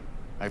 nausea,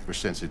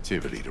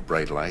 hypersensitivity to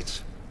bright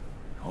lights?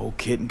 Whole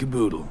kit and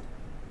caboodle.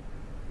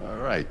 All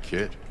right,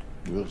 kid.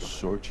 We'll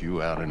sort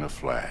you out in a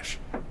flash.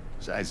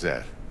 Besides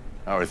that,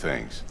 how are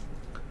things?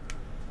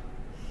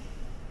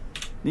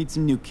 Need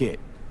some new kit,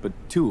 but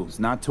tools,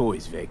 not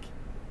toys, Vic.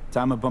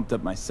 Time I bumped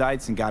up my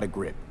sights and got a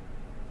grip.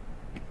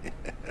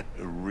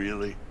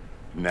 Really?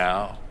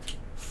 Now?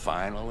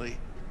 Finally?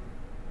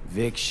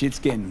 Vic, shit's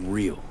getting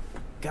real.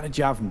 Got a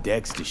job from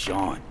Dex to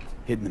Sean,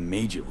 hitting the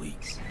major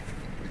leagues.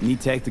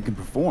 Need tech that can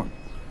perform.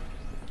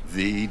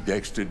 The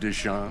Dexter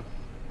Deshawn?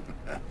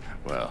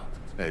 Well,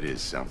 that is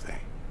something.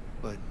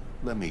 But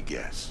let me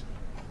guess.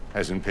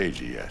 Hasn't paid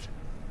you yet.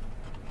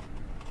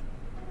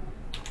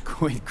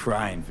 Quit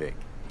crying, Vic.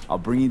 I'll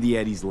bring you the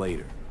eddies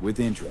later, with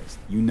interest.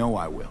 You know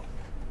I will.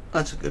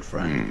 That's a good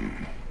friend.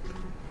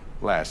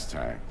 Last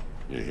time.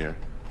 You hear?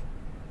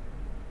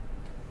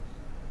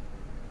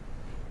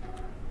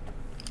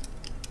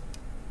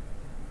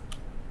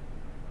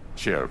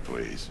 Chair,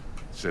 please.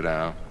 Sit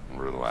down and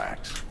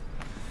relax.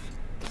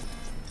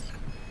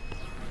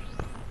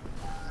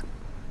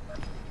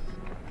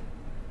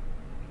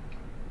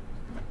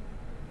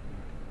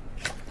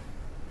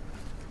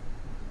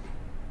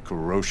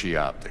 Kuroshi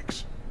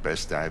Optics.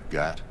 Best I've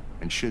got,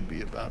 and should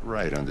be about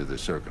right under the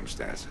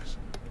circumstances.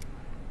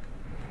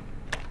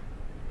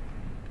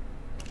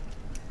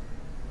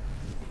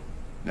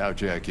 Now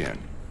jack in.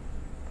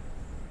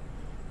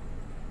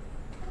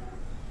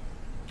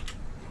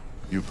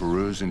 You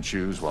peruse and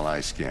choose while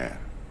I scan.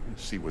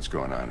 See what's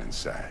going on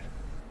inside.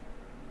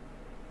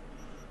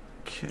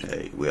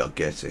 Okay, we are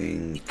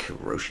getting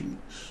Kiroshi's.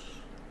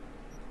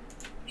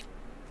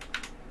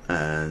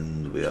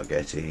 And we are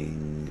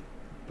getting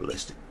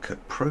ballistic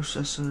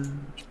processor.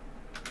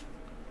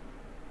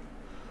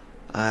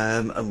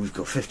 And we've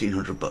got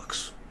 1,500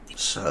 bucks.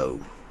 So,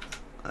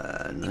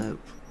 nope.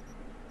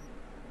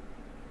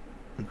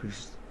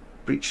 Increased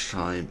breach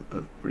time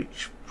of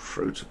breach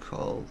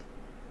protocol.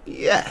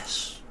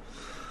 Yes!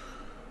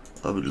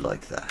 I would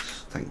like that.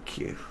 Thank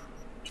you.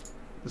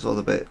 There's all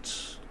the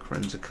bits.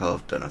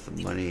 Krenzikov, don't have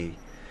the money.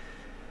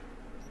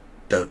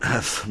 Don't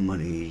have the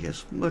money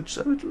as much.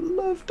 I would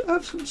love to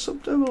have some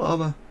subdermal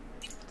armor.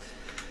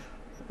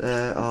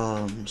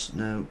 Arms,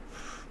 no.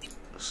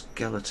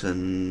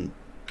 Skeleton.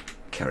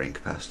 Carrying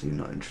capacity,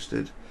 not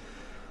interested.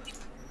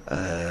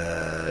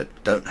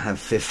 Don't have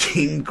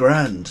 15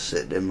 grand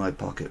sitting in my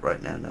pocket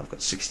right now. Now I've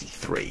got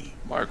 63.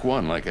 Mark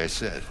 1, like I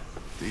said.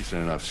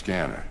 Decent enough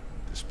scanner.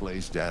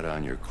 Displays data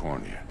on your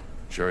cornea.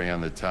 Cherry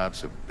on the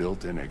top's a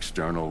built-in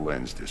external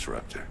lens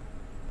disruptor.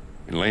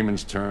 In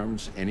layman's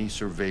terms, any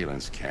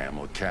surveillance cam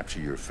will capture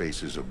your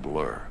face as a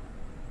blur.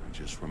 And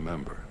just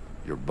remember,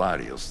 your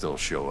body will still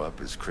show up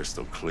as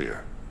crystal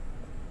clear.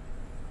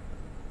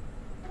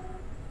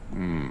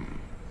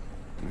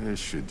 This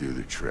should do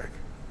the trick.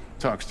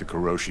 Talks to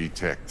Kiroshi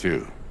Tech,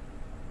 too.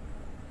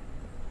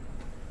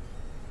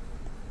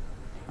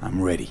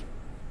 I'm ready.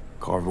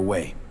 Carve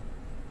away.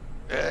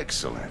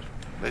 Excellent.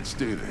 Let's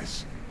do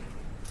this.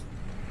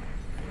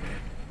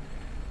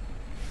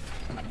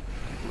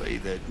 Lay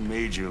that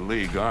major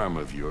league arm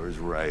of yours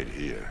right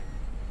here.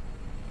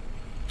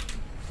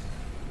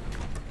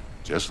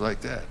 Just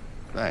like that.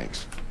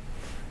 Thanks.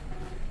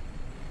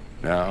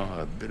 Now,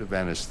 a bit of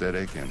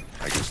anesthetic and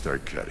I can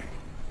start cutting.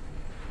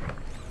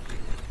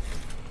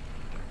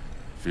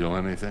 Feel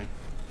anything?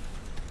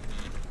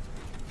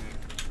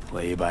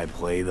 Play by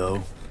play,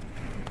 though?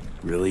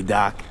 Really,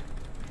 Doc?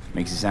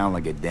 Makes you sound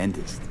like a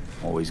dentist.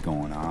 Always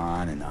going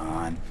on and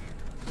on.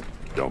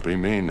 Don't be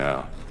mean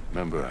now.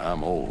 Remember,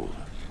 I'm old.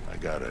 I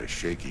got a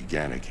shaky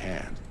Gannic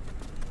hand.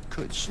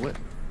 Could slip.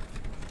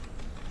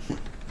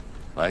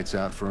 Lights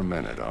out for a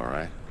minute, all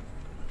right?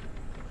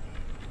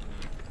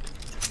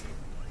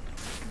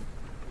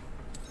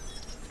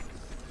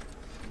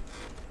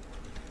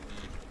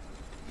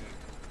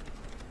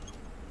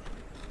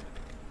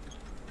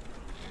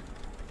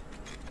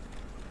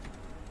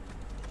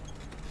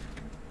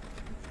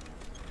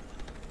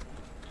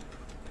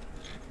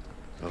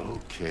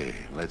 Okay,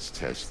 let's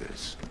test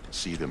this.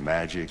 See the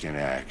magic in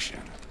action.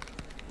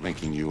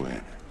 Linking you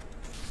in.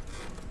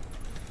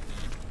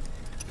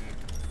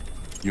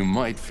 You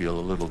might feel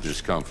a little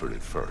discomfort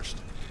at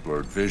first.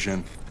 Blurred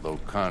vision, low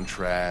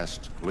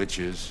contrast,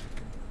 glitches.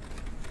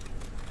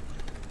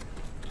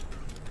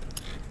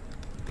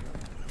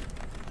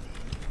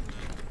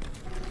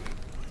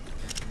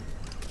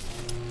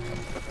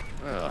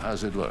 Well,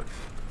 how's it look?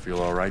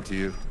 Feel all right to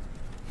you?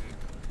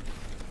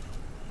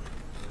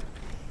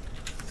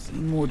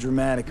 Seen more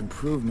dramatic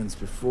improvements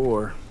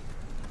before.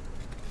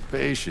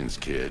 Patience,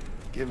 kid.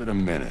 Give it a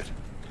minute.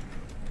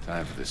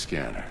 Time for the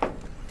scanner.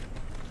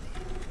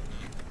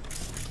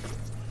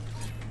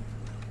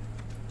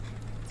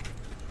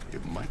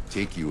 It might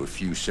take you a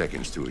few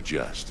seconds to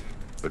adjust,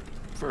 but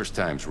first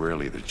time's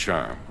rarely the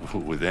charm,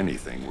 with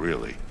anything,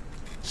 really.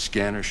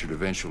 Scanner should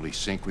eventually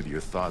sync with your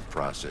thought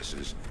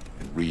processes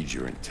and read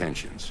your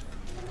intentions.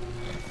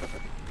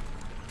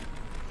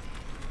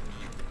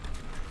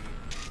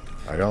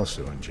 I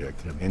also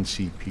inject an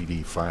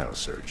NCPD file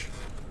search.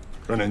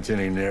 Run into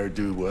any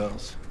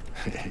ne'er-do-wells?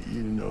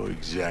 You know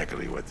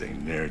exactly what they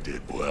ne'er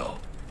did well.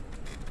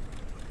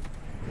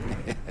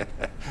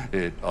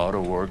 It ought to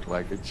work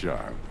like a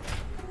charm.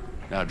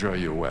 Now draw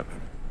your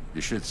weapon.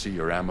 You should see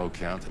your ammo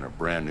count in a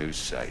brand new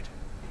sight.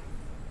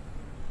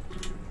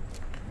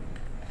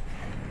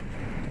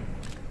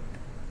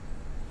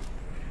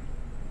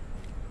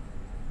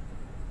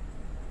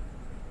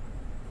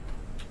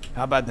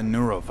 How about the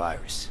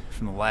neurovirus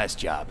from the last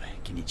job?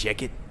 Can you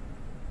check it?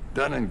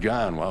 Done and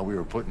gone while we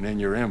were putting in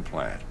your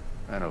implant.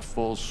 And a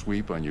full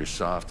sweep on your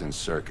soft and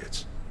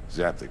circuits.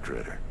 Zap the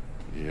critter.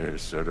 You're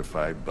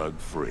certified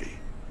bug-free.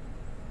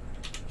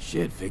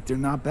 Shit, Victor,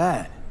 not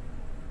bad.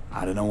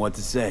 I don't know what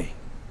to say.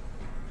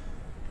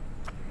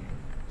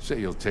 Say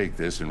you'll take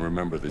this and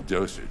remember the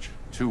dosage.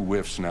 2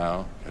 whiffs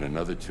now, and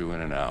another 2 in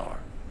an hour.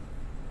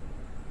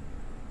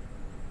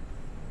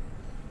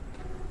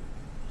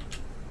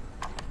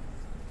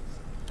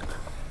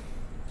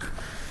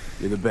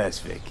 You're the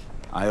best, Vic.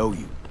 I owe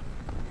you.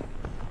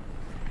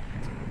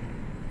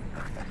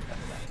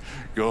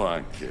 Go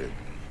on, kid.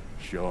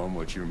 Show them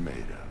what you're made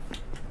of.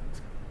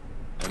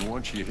 And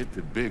once you hit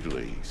the big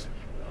leagues,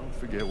 don't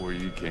forget where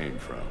you came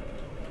from.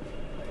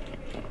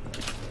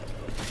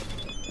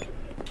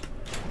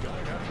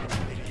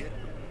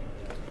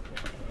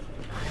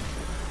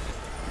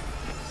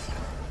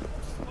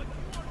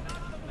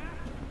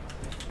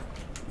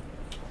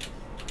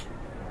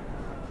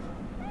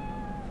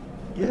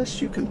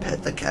 Yes, you can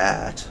pet the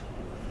cat.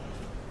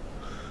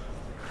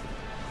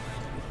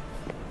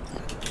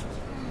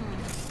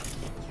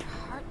 Your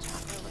heart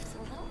chakra looks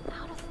a little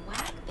out of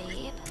whack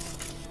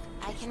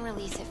can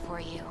release it for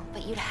you,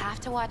 but you'd have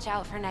to watch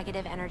out for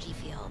negative energy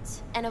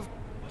fields.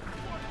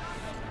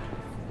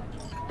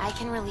 I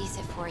can release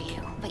it for you,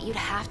 but you'd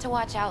have to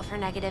watch out for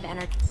negative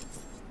energy.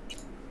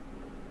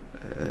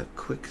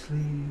 Quickly.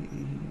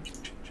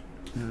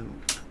 No.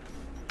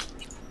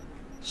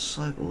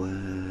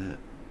 Cyberware.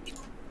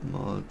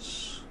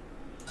 Mods.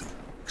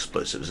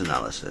 Explosives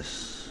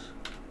analysis.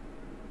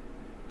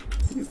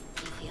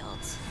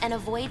 Fields. And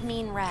avoid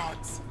mean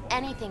reds.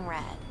 Anything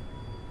red.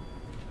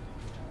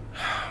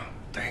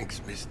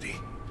 Thanks, Misty.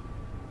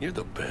 You're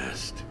the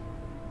best.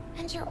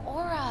 And your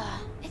aura.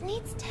 It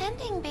needs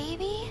tending,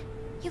 baby.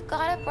 You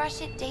gotta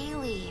brush it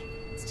daily.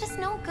 It's just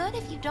no good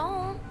if you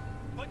don't.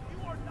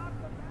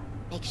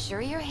 Make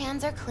sure your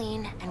hands are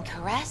clean and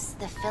caress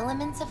the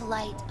filaments of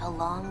light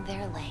along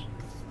their length.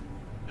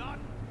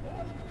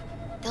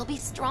 They'll be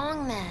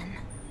strong then.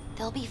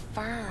 They'll be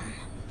firm.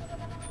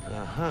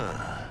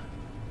 Uh-huh.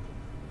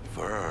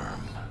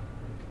 Firm.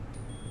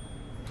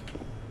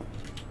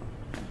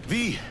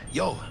 V,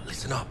 yo,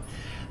 listen up.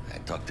 I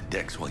talked to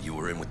Dex while you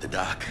were in with the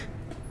doc.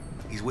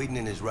 He's waiting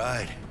in his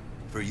ride.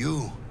 For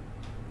you.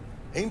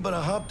 Ain't but a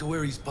hop to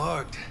where he's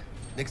parked.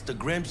 Next to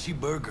Gramsci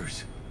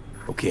Burgers.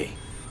 Okay,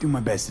 do my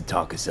best to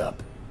talk us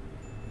up.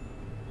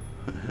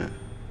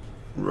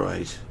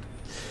 Right.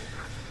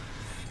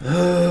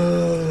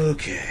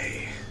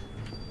 Okay.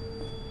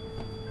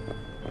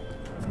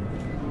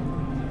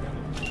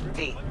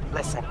 V,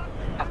 listen.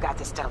 I've got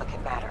this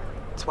delicate matter.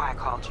 That's why I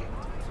called you.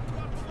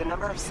 The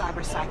number of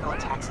cyber psycho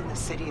attacks in the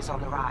city is on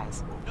the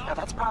rise. Now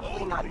that's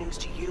probably not news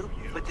to you,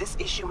 but this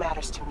issue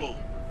matters to me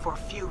for a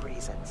few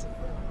reasons.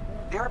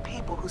 There are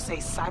people who say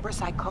cyber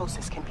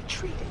psychosis can be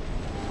treated.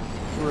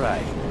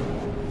 Right.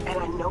 And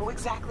I know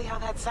exactly how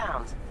that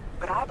sounds,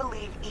 but I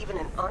believe even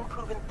an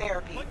unproven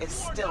therapy is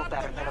still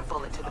better than a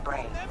bullet to the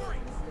brain.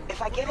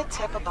 If I get a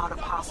tip about a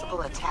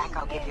possible attack,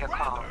 I'll give you a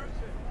call.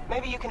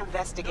 Maybe you can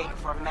investigate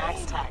before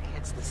Max Tack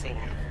hits the scene.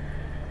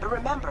 But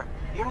remember,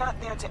 you're not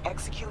there to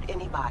execute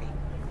anybody.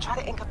 Try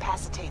to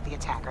incapacitate the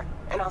attacker,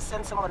 and I'll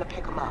send someone to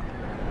pick him up.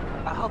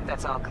 I hope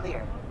that's all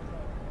clear.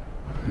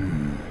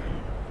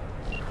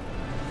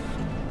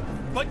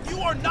 But you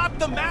are not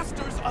the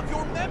masters of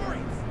your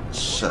memories!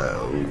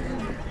 So,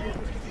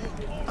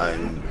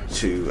 I'm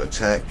to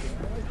attack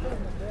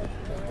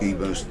the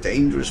most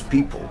dangerous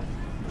people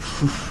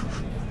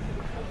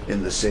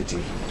in the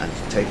city and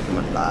to take them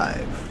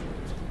alive.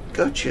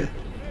 Gotcha.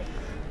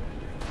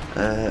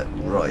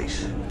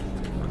 Right.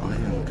 I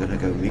am gonna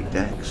go meet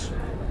Dex.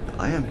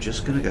 I am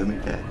just gonna go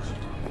meet Dex.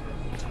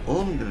 That's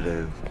all I'm gonna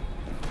do.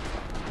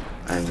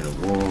 I'm gonna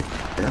walk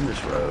down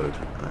this road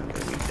and I'm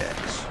gonna meet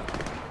Dex.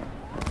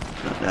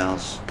 Nothing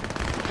else.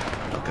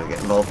 Not gonna get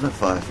involved in a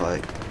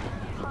firefight.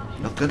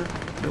 Not gonna?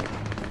 Nope.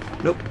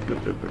 Nope,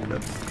 nope, nope, nope,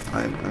 nope.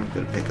 I'm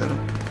gonna pick that up.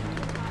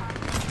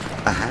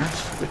 A hat,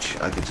 which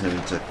I can turn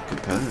into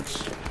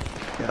components.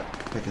 Yep,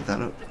 picking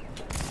that up.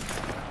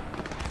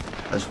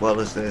 As well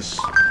as this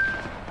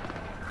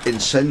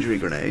incendiary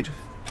grenade.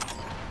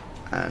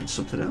 And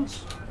something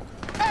else.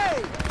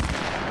 Hey!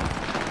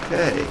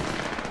 Okay.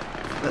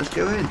 Let's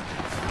go in.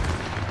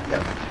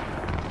 Yep.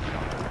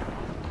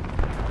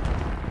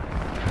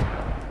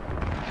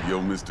 Yo,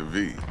 Mr.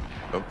 V.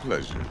 A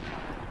pleasure.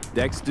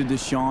 Dexter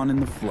Deshawn in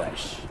the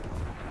flesh.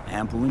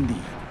 Ample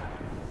indeed.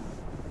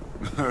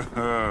 Let's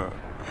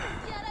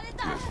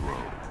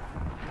roll.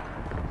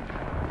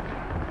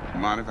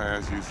 Mind if I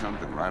ask you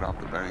something right off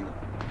the bang?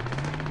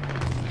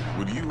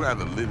 Would you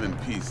rather live in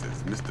peace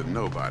as Mr.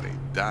 Nobody,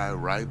 die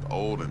ripe,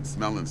 old, and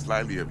smelling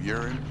slightly of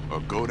urine,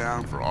 or go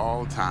down for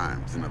all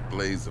times in a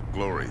blaze of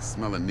glory,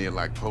 smelling near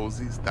like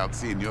posies, without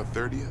seeing your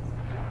 30th?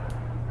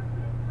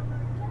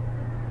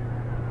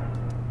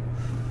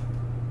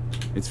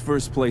 It's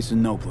first place or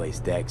no place,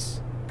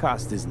 Dex.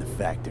 Cost isn't a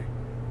factor.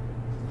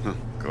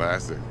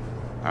 Classic.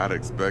 I'd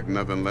expect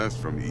nothing less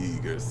from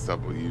eager,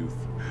 supple youth.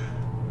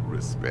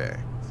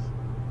 Respect.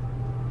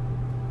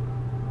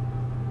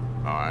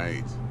 All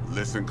right,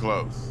 listen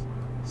close.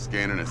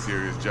 Scanning a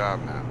serious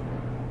job now.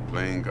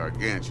 Playing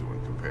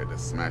gargantuan compared to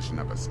smashing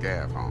up a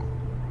scav home.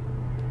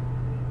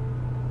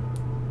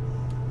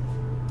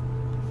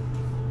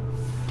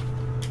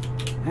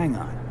 Hang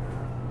on.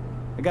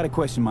 I got a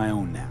question of my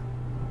own now.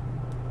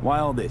 Why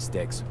all this,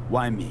 Dex?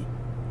 Why me?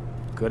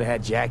 Could've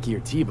had Jackie or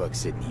T-Bug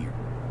sitting here.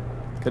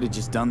 Could've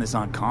just done this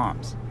on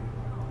comms.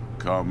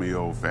 Call me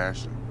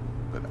old-fashioned,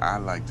 but I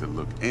like to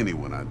look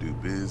anyone I do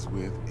biz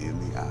with in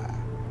the eye.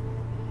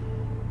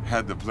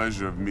 Had the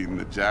pleasure of meeting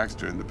the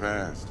Jackster in the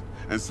past,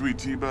 and Sweet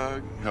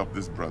T-Bug helped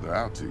this brother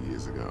out 2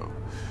 years ago.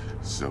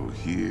 So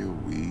here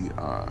we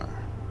are.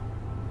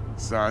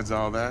 Besides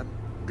all that,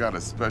 got a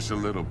special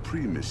little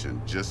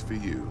pre-mission just for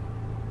you.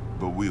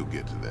 But we'll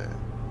get to that.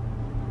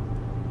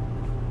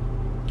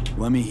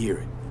 Let me hear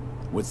it.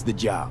 What's the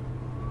job?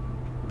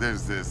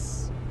 There's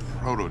this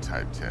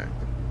prototype tech.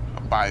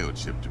 A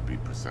biochip to be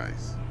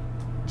precise.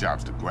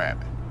 Job's to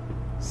grab it.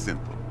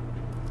 Simple.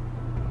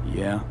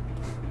 Yeah?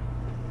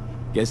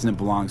 Guessing it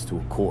belongs to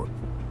a corp.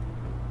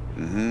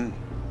 Mm-hmm.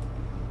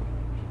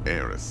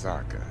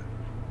 Arasaka.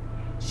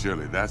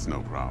 Surely that's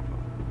no problem.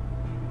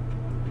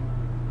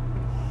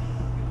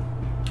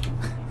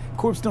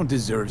 Corpse don't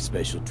deserve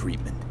special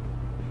treatment.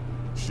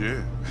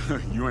 Shit,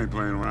 you ain't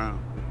playing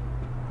around.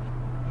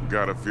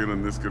 Got a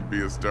feeling this could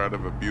be a start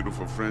of a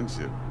beautiful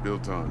friendship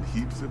built on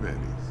heaps of eddies.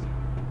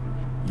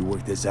 You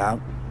work this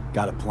out?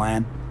 Got a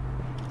plan?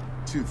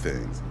 Two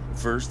things.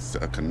 First,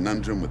 a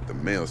conundrum with the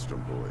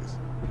Maelstrom boys.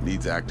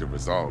 Needs active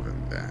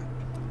resolving that.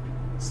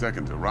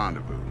 Second, a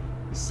rendezvous.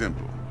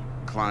 Simple.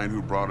 Client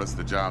who brought us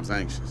the job's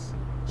anxious.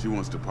 She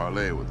wants to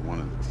parlay with one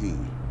of the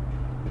team.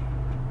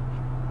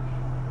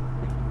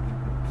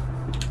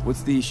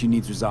 What's the issue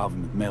needs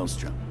resolving with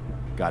Maelstrom?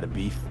 Got a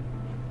beef?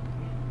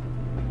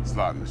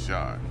 Slot in the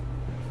shard.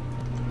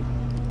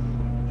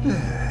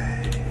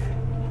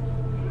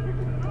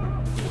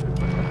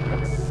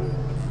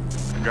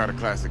 Got a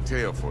classic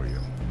tale for you.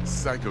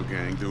 Psycho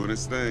gang doing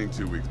its thing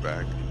 2 weeks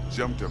back.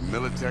 Jumped a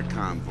Militech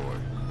convoy.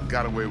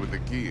 Got away with the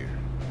gear.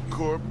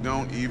 Corp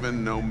don't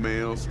even know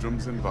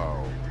Maelstrom's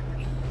involved.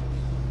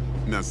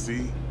 Now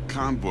see,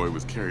 convoy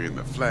was carrying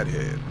the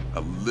Flathead,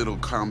 a little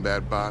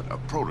combat bot, a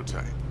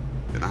prototype.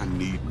 Then I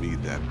need me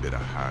that bit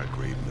of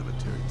high-grade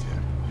military tech.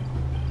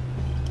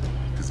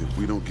 Because if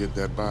we don't get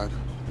that bot,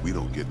 we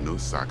don't get no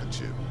soccer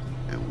chip.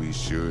 And we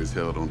sure as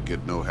hell don't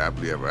get no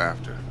happily ever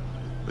after.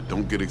 But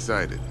don't get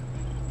excited.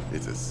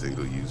 It's a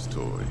single-use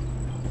toy.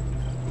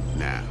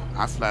 Now,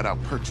 I flat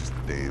out purchased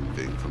the damn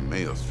thing from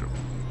Maelstrom.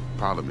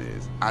 Problem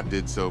is, I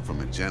did so from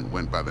a gent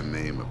went by the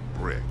name of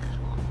Brick.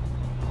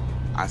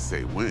 I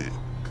say when,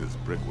 because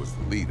Brick was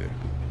the leader.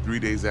 3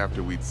 days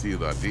after we'd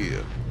sealed our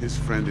deal, his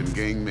friend and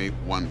gangmate,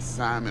 one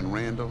Simon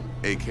Randall,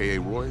 aka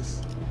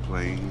Royce,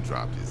 plain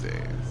dropped his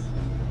ass.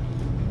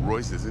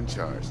 Royce is in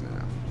charge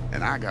now,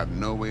 and I got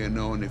no way of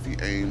knowing if he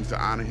aims to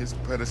honor his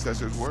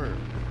predecessor's word.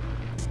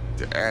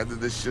 To add to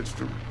this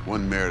shitstorm,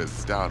 one Meredith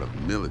Stout of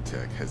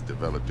Militech has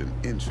developed an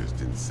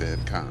interest in said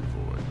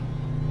convoy.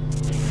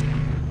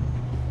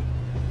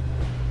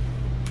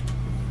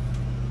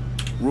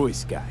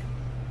 Royce guy.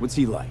 What's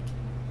he like?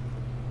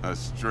 A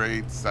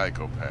straight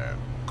psychopath.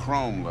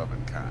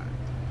 Chrome-loving kind.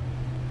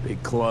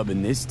 Big club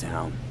in this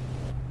town.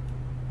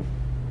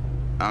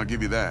 I'll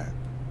give you that.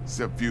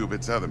 Except few of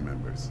its other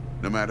members,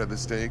 no matter the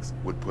stakes,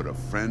 would put a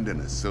friend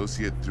and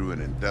associate through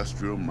an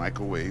industrial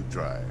microwave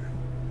dryer.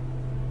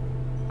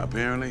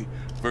 Apparently,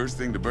 first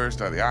thing to burst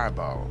are the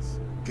eyeballs.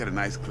 Get a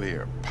nice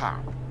clear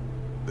pop.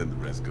 Then the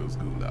rest goes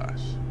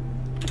goulash.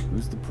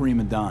 Who's the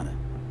prima donna?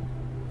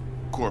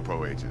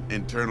 Corpo agent,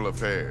 internal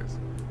affairs.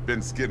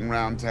 Been skidding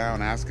around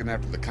town asking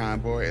after the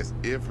convoy as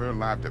if her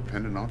life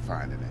depended on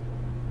finding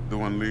it. The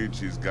one lead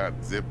she's got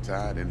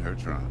zip-tied in her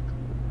trunk.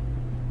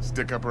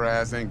 Stick up her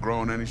ass ain't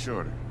growing any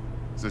shorter,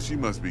 so she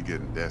must be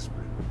getting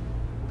desperate.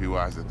 Be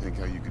wise to think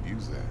how you could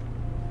use that.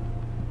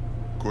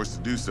 Of course,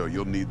 to do so,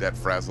 you'll need that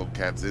frazzled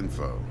cat's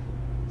info.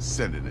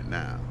 Sending it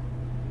now.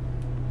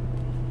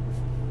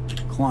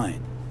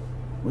 Client.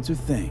 What's her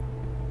thing?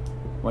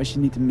 Why's she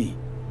need to meet?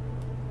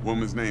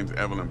 Woman's name's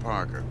Evelyn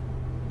Parker.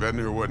 Vetting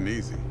her wasn't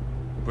easy.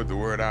 Put the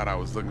word out I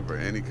was looking for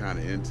any kind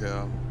of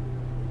intel.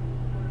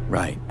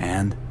 Right,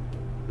 and?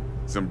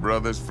 Some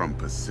brothers from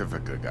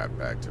Pacifica got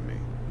back to me.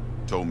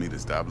 Told me to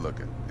stop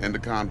looking. End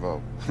of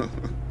convo.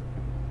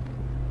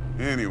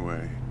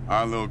 Anyway,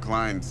 our little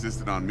client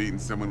insisted on meeting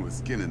someone with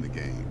skin in the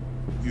game.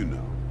 You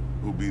know,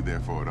 who'll be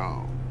there for it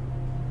all.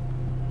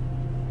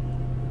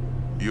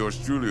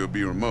 Yours truly will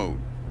be remote.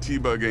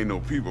 T-Bug ain't no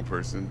people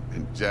person,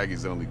 and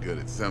Jaggy's only good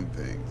at some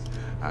things.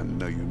 I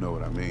know you know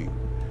what I mean.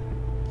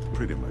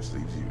 Pretty much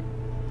leaves you.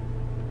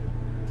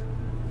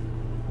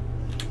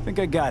 I think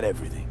I got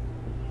everything.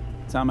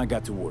 Time I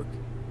got to work.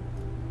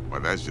 Well,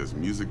 that's just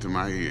music to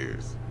my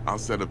ears. I'll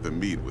set up the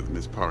meet with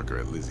Miss Parker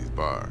at Lizzie's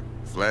bar.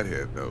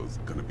 Flathead, though, is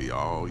gonna be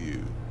all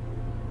you.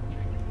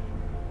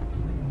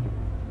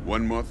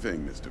 One more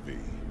thing, Mr. V.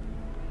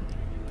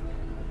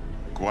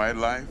 Quiet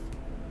life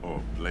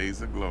or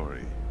blaze of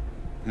glory?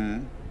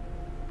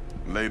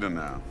 Later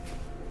now.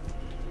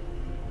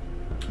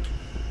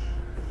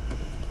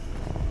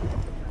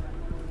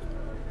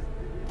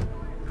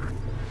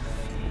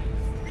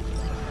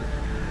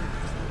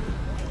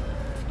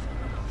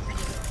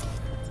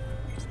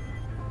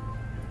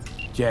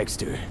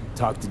 Jackster,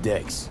 talk to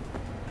Dex.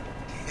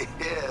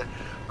 Yeah,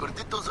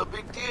 Gordito's a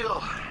big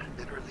deal.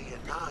 Literally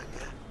a nine,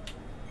 yeah.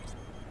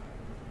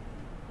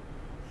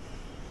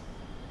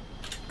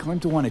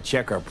 Claimed to want to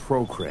check our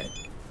pro cred,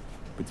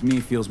 but to me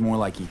it feels more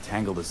like he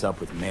tangled us up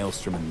with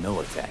Maelstrom and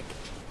Militech.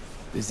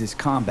 There's this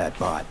combat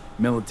bot,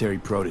 military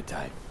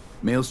prototype.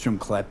 Maelstrom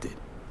clept it.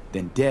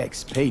 Then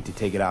Dex paid to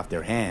take it off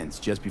their hands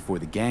just before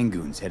the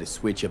Gangoons had a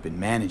switch up in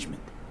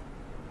management.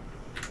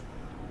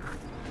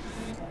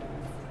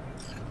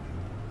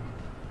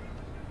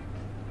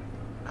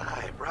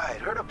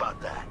 Right, heard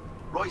about that.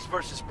 Royce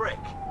versus Brick.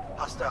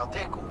 Hostile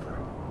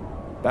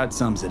takeover. That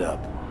sums it up.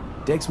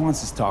 Dex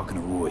wants us talking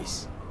to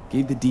Royce.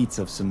 Gave the deets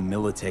of some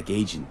Militech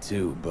agent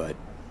too, but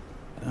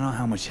I don't know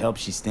how much help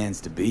she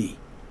stands to be.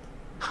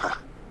 Ha.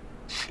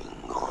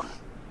 Chingon.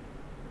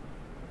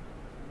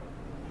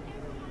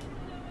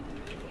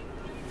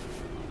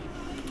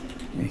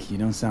 You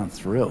don't sound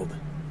thrilled.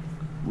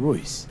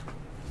 Royce,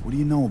 what do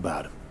you know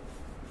about him?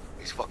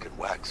 He's fucking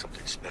whacked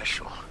something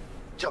special.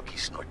 Junkies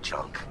snort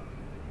junk.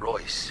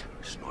 Royce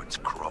snorts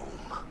chrome.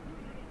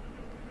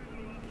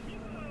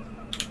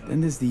 Then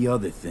there's the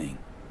other thing.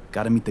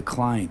 Gotta meet the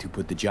client who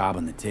put the job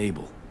on the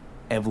table.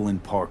 Evelyn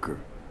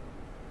Parker.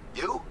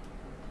 You?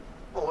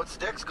 Well, what's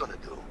Dex gonna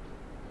do?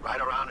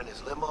 Ride around in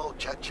his limo,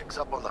 chat chicks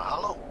up on the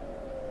hollow?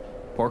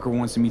 Parker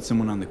wants to meet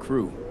someone on the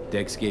crew.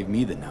 Dex gave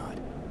me the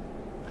nod.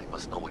 He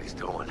must know what he's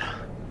doing.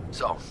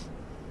 So,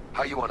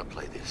 how you want to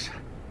play this?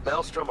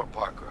 Maelstrom or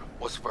Parker?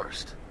 What's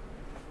first?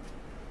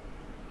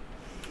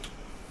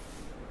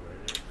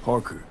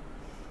 Parker.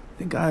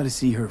 Think I ought to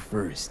see her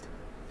first.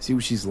 See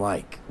what she's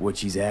like, what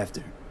she's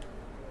after.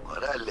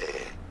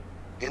 Orale.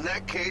 In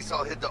that case,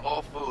 I'll hit the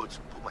all foods.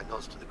 Put my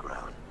nose to the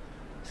ground.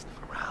 Sniff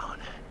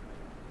around.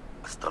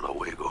 Hasta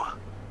luego.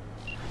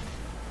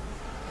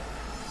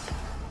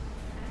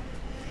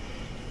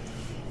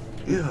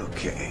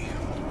 Okay.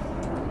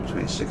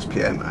 Between 6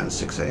 PM and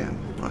 6 AM.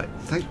 Right,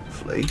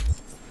 thankfully,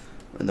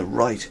 we're in the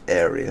right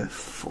area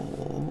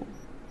for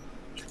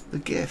the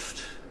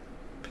gift.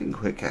 Ping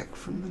quick hack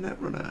from the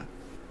Netrunner.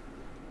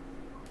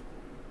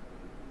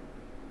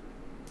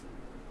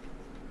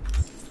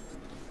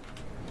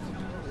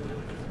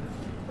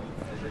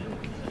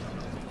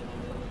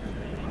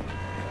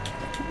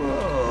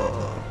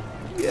 Whoa.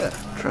 Yeah,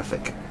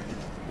 traffic.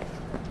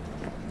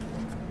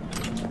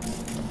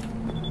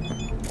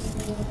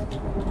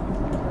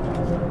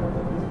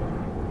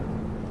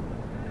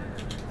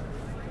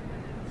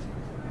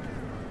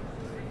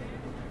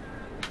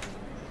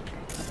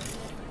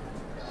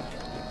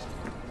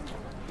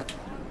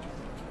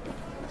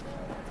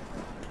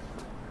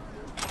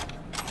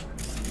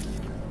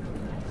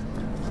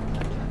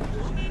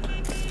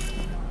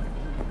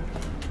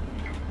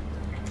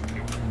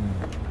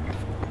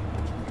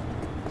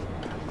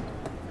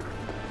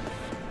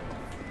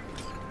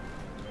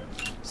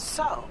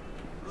 So,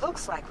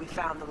 looks like we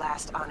found the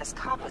last honest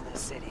cop in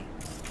this city.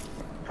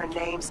 Her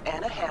name's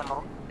Anna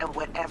Hamill, and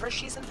whatever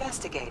she's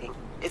investigating,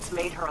 it's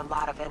made her a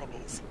lot of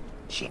enemies.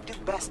 She'd do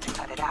best to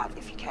cut it out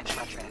if you catch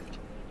my drift.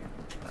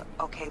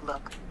 Okay,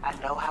 look, I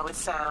know how it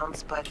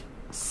sounds, but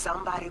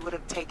somebody would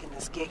have taken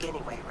this gig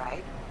anyway,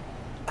 right?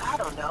 I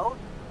don't know.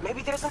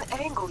 Maybe there's an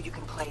angle you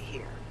can play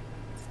here.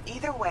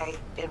 Either way,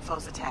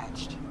 info's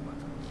attached.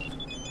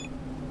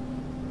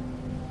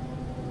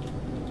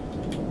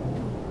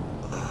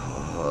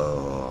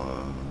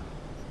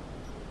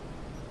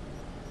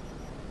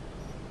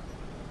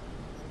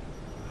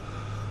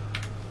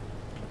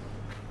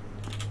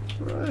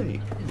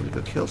 Right, I'm gonna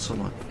go kill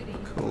someone.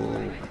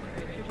 Cool.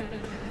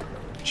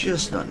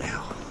 Just not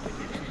now.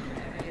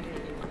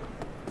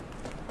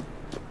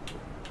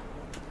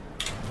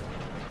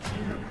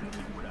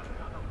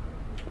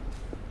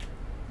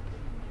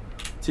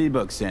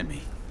 T-Bug sent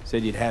me.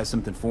 Said you'd have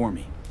something for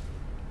me.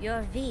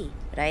 You're V,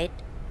 right?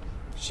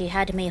 She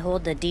had me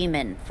hold the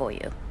demon for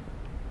you.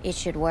 It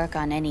should work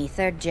on any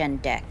 3rd gen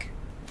deck.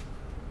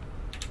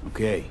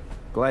 Okay.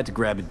 Glad to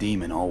grab a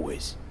demon,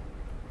 always.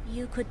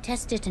 You could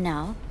test it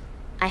now.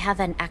 I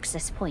have an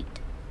access point.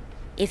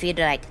 If you'd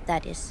like,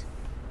 that is.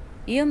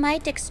 You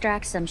might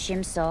extract some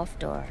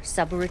shimsoft or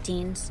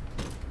subroutines.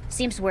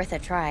 Seems worth a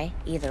try,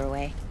 either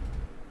way.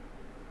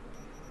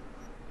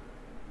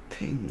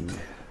 Ping. There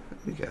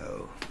we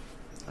go.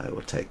 I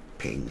will take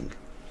ping.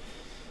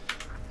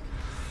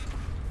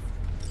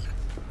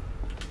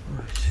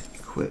 Right,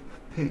 equip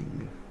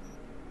ping.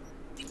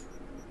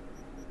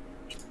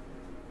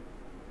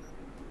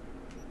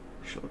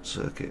 Short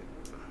circuit.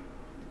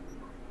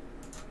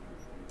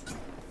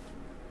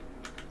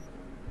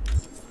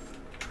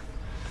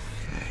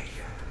 Okay.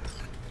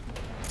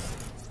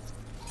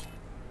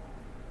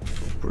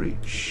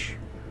 Breach.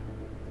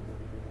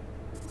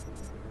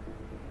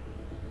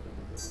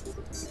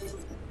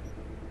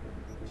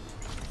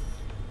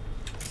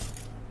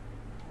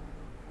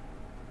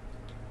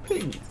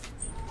 Ping.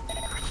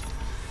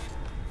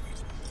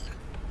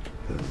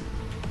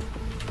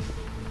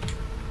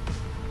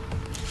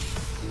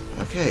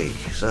 Okay,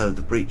 so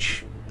the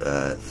breach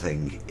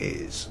thing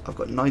is I've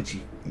got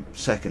 90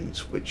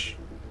 seconds, which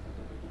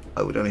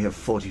I would only have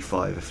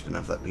 45 if I didn't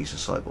have that piece of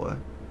sidewire,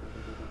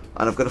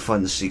 and I've got to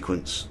find the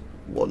sequence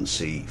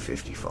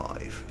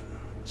 1C55.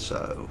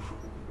 So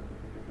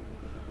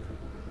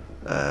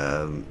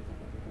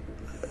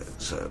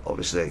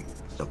obviously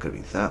it's not going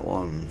to be that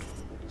one,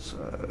 so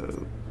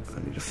I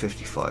need a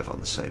 55 on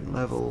the same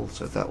level,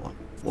 so that one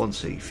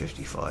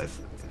 1C55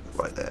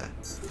 right there.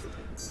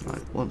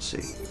 Right,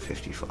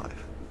 1C55.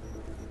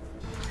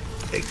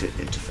 Exit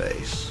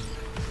interface.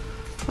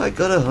 I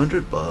got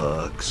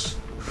 $100.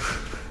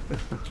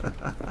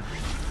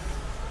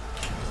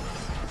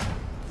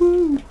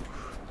 Woo.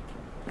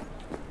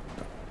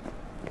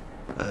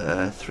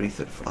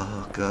 335.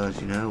 Oh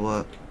god, you know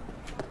what?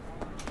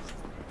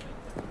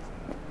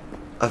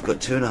 I've got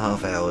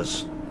 2.5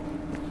 hours,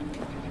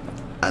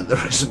 and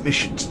there is a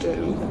mission to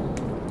do.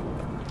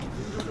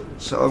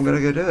 So I'm gonna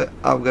go do it.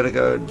 I'm gonna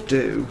go and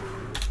do.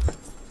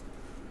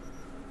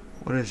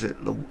 What is it?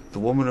 The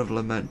Woman of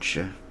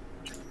Lamentia.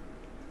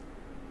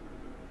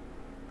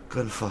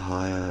 Gun for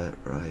hire,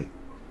 right.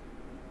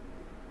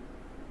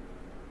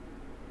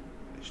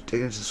 She's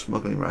digging into the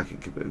smuggling racket,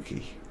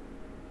 Kabuki.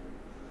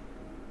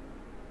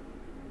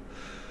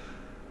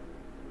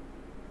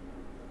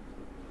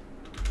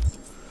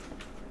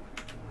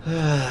 Okay.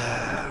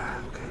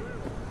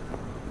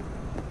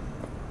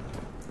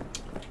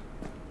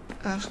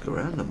 Ask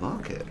around the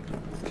market.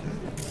 Okay.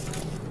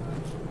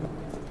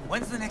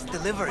 When's the next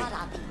delivery? What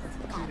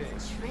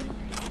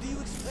What do you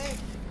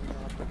expect?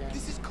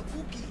 This is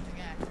Kabuki,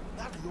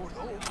 not Lord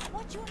O.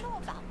 What you know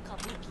about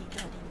Kabuki,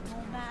 dirty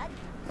nomad?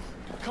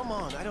 Come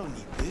on, I don't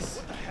need this.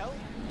 What the hell?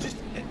 Just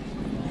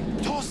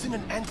toss in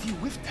an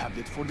anti-whiff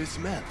tablet for the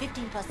smell.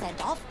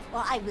 15% off,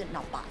 or I will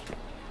not buy.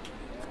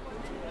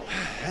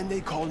 And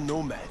they call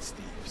nomads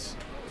thieves.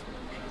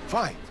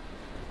 Fine.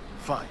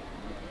 Fine.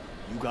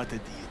 You got the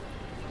deal.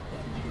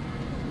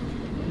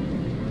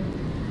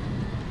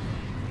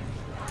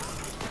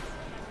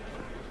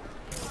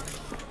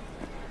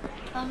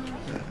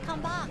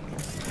 Come back,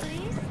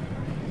 please.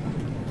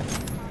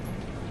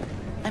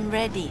 I'm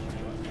ready.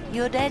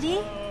 You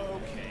ready?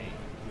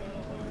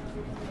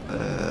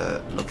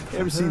 Look.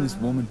 Ever seen this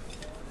woman?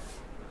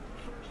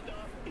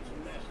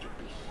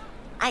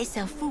 I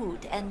sell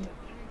food, and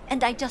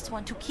I just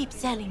want to keep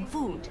selling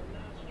food.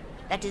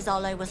 That is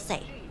all I will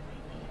say.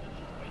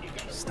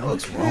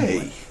 Stomach's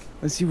rumbling.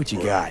 Let's see what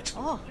you got.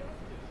 Oh.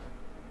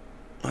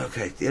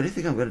 Okay, the only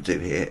thing I'm going to do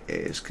here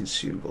is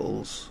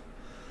consumables,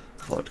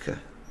 vodka,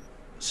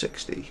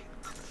 60,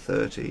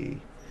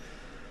 30,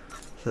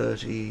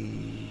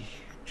 30,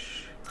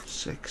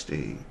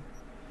 60,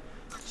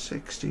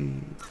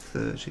 60,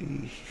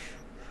 30.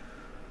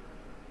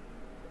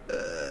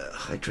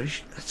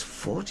 Hydration, that's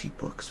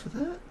 $40 for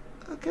that.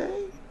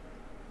 Okay.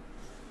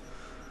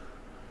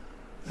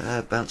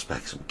 Bounce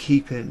back some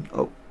keeping.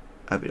 Oh,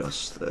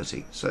 Abydos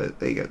 30. So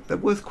there you go. They're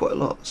worth quite a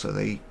lot. So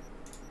they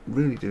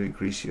really do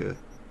increase your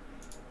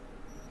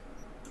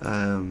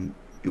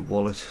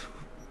wallet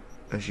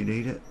as you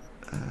need it.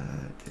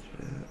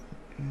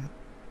 Yeah.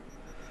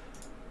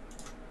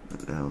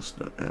 Nothing else.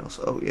 Nothing else.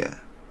 Oh yeah.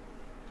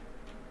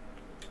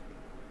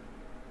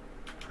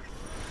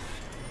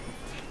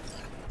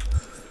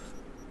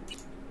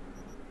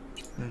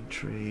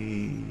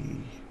 Entry.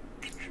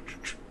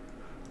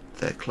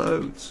 Their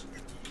clothes.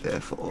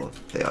 Therefore,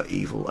 they are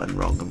evil and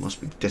wrong and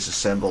must be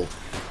disassembled.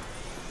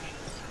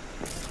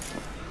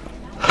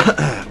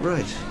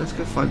 Right, let's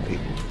go find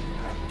people.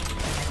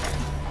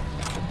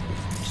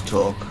 Let's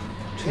talk.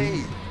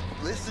 Hey,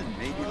 listen,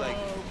 maybe like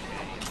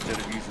instead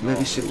of using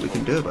maybe see what we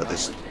can do about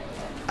this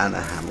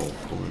Anna Hamill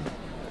woman.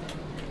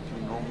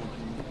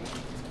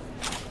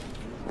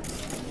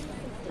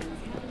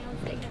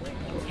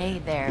 Hey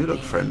there, You look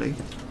baby. friendly.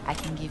 I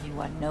can give you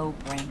what no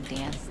brain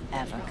dance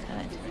ever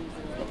could.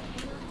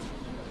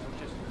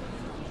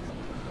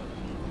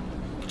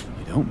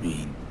 You don't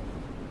mean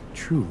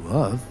true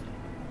love?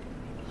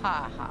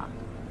 Ha ha.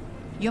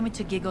 You want me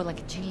to giggle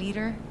like a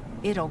cheerleader?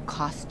 It'll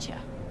cost you.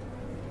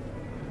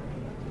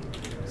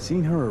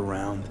 Seen her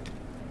around?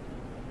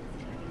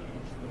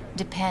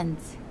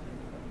 Depends.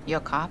 You a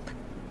cop?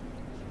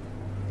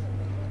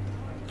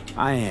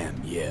 I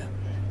am, yeah.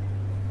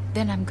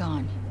 Then I'm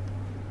gone.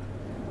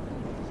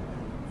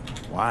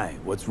 Why?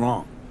 What's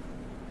wrong?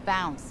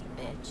 Bounce,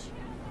 bitch.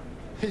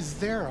 Is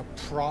there a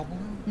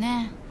problem?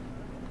 Nah.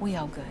 We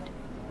all good.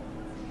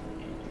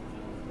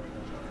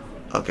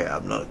 Okay,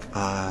 I'm not.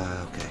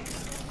 Okay.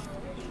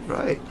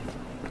 Right.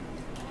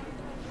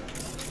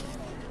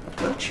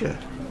 Gotcha.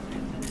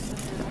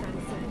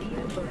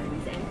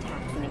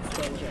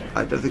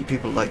 I don't think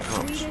people like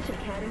cops.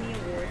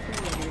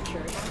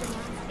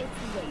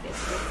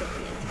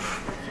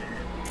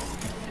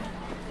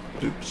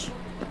 Oops.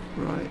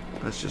 Right.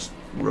 Let's just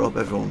rob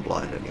everyone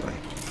blind anyway.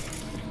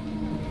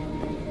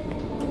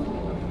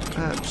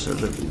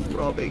 Absolutely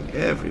robbing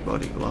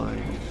everybody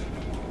blind.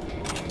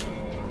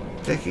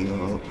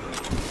 Picking up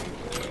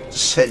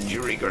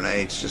incendiary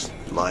grenades just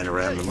lying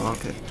around the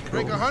market.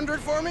 Break 100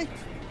 for me?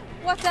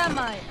 What am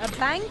I, a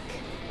bank?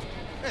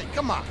 Hey,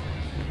 come on.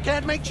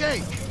 Can't make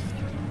change.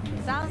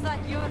 Sounds like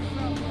you're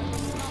from...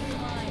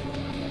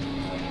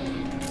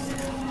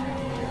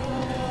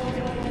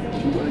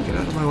 Do you want to get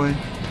out of my way?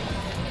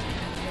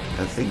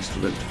 I have things to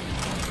loot.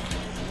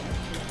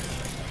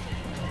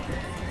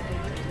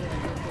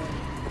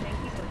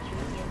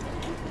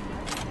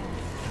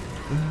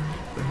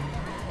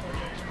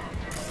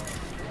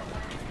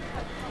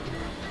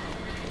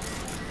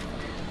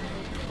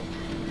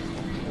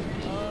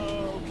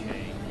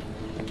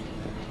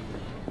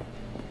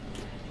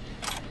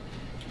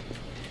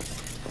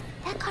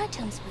 That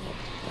cartoon's weird.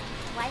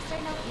 Why is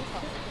there no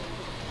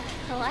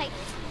people? Like,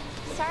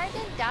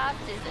 Sergeant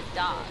Dobbs is a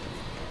dog.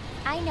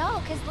 I know,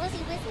 because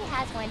Lizzie Wizzy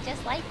has one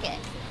just like it.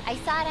 I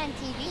saw it on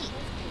TV.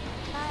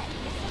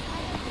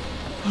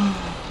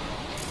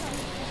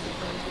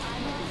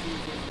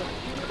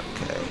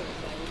 Okay.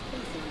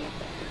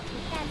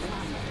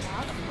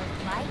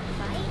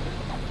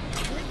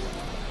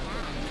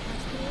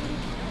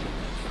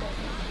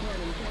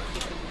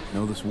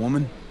 Know this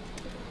woman?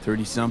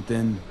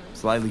 30-something,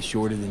 slightly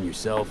shorter than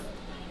yourself.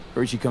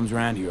 Heard she comes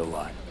around here a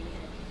lot.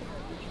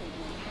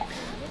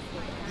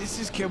 This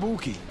is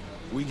Kabuki.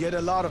 We get a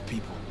lot of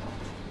people.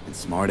 And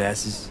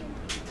smartasses?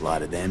 A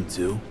lot of them,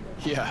 too?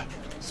 Yeah,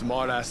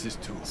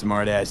 smartasses too.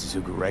 Smartasses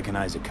who could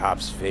recognize a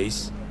cop's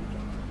face?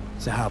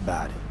 So how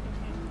about it?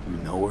 You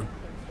know her?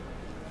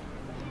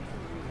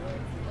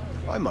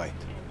 I might.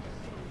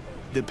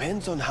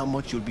 Depends on how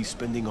much you'll be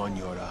spending on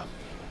your,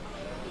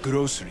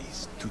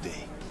 groceries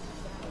today.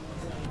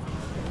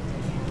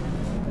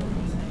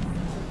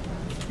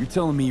 You're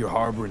telling me you're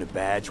harboring a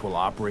badge while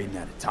operating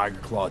at a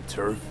tiger-clawed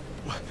turf?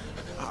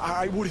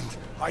 I wouldn't.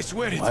 I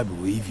swear it. Well, I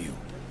believe you.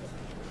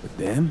 But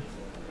them?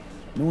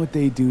 You know what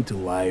they do to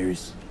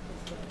liars?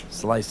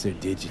 Slice their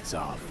digits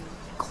off.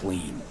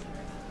 Clean.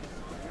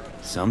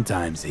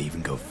 Sometimes they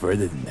even go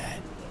further than that.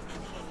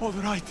 All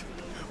right,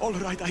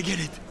 I get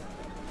it.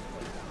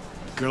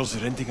 Girls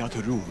renting out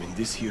a room in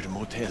this here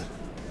motel.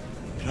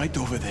 Right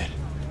over there.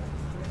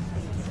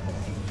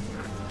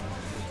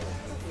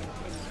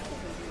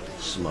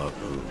 Smart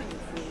move.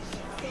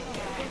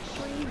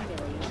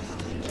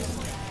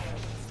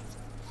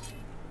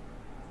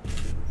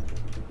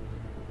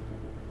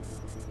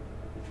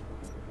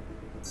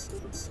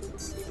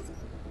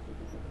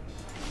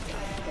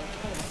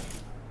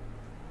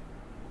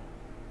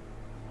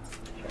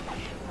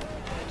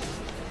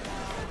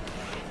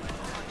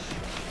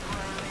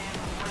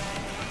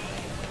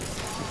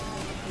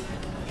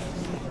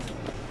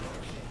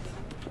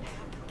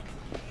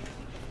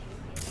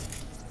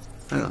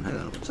 Hang on,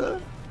 what's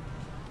that?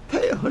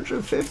 Pay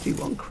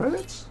 151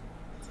 credits?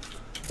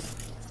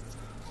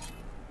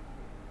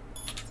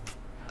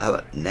 How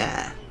about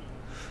nah?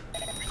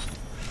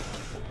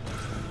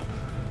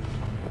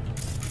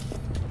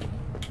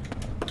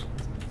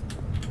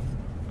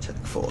 Tech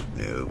Ford,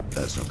 no,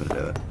 that's not gonna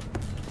do it.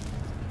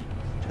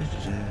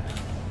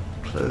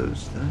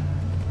 Close that.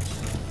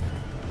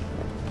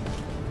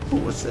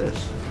 Oh, what's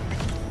this?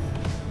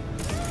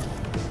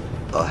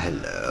 Oh,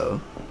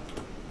 hello.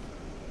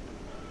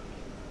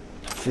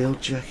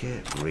 Field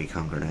jacket,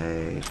 recon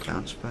grenade,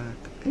 bounce back.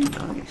 Hey,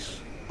 nice.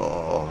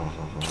 Oh,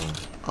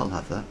 I'll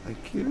have that,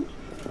 thank you.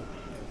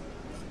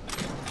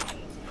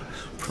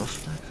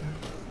 Prospector.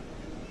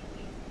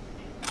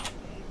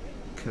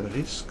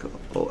 Kris.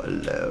 Oh,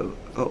 hello.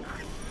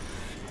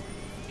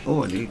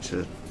 Oh, I need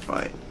to.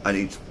 Right, I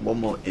need one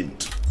more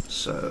int.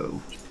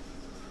 So,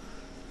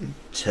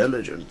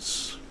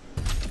 intelligence.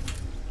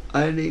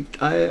 Me,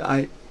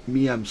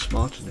 I'm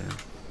smarter now.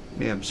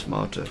 Me, I'm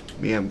smarter.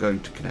 Me, I'm going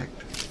to connect.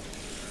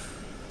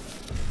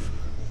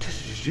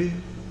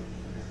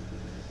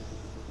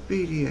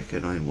 BD Echo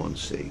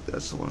 91C,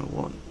 that's the one I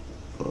want,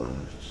 but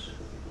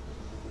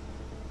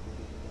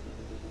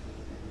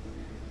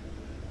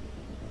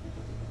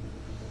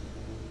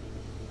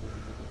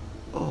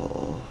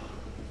oh,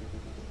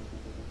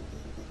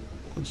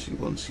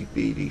 1C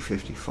BD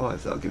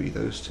 55, that'll give me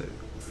those two.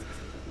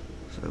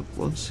 So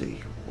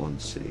 1C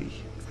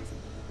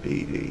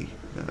BD,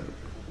 no,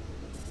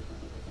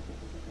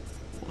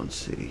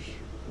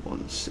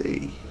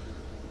 1C,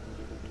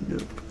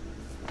 nope.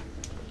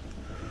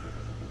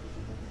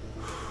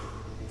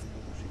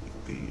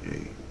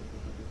 BD.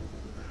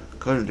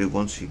 Kind of do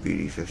 1C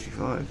BD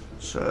 55,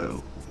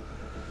 so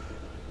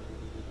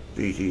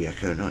BD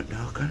Echo 9. No,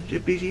 I'm going to do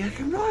BD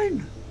Echo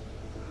 9.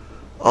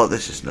 Oh,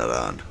 this is not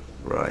on.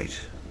 Right.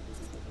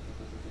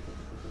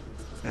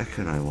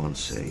 Echo 9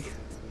 1C.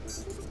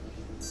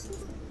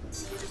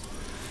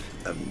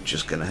 I'm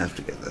just going to have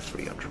to get the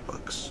 300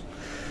 bucks.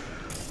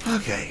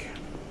 Okay.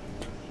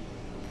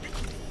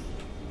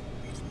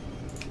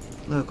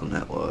 Local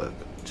network.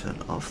 Turn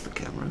off the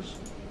cameras.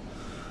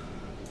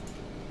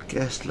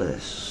 Guest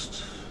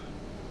list.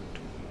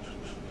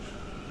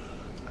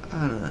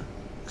 Anna.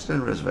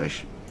 Extend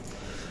reservation.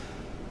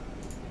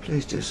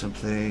 Please do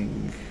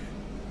something.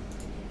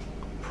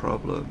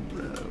 Problem.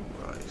 No,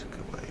 right, go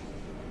away.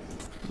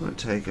 I'm going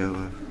to take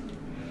over.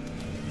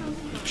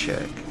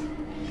 Check.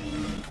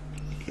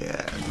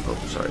 Yeah. Oh,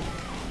 sorry.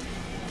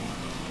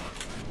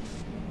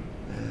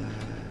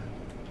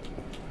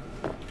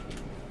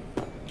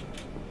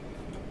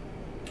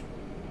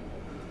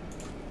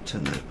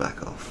 Turn those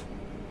back off.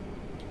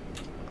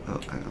 Oh,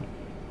 hang on.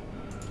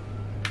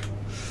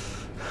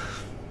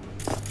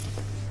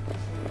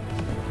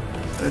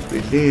 Let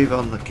me leave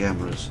on the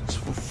cameras. It's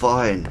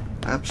fine.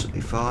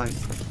 Absolutely fine.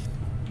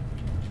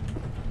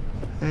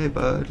 Hey,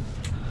 bud.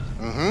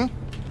 Mm-hmm.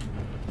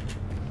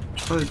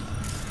 Oh,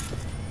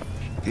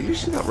 did you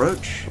see that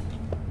roach?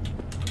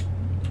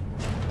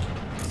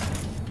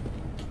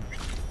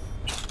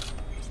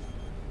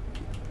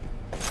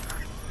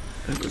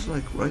 It was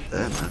like right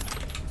there, man.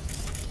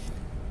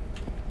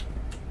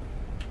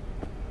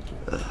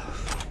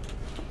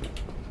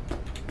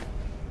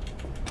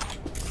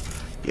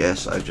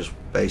 Yes, I just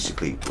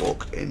basically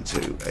walked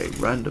into a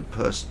random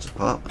person's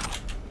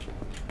apartment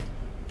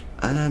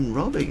and I'm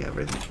robbing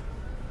everything.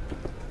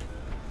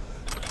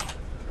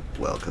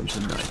 Welcome to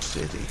Night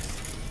City.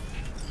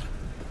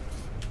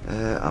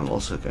 I'm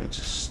also going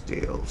to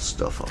steal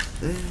stuff off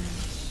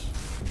this.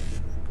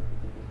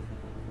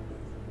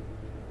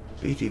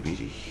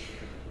 BD.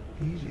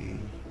 See.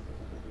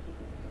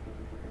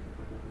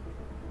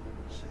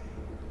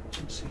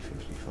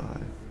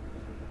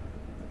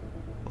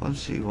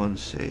 1C,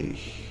 1C.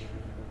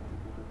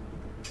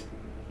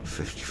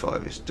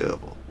 55 is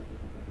doable.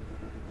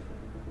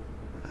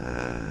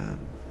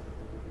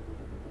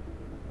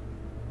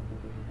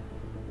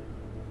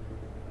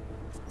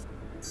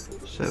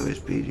 So is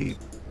BD.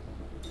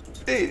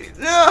 BD.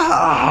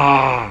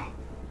 Ah!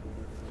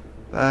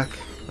 Back.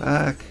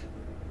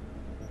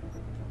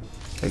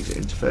 Exit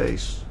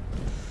interface.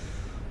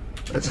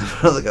 Let's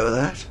have another go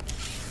at that.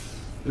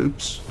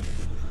 Oops.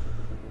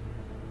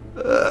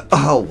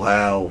 Oh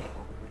wow.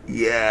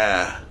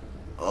 Yeah.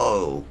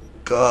 Oh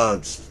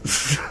God.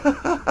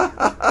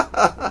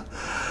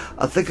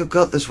 I think I've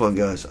got this one,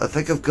 guys. I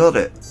think I've got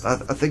it. I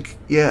think,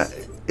 yeah.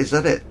 Is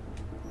that it?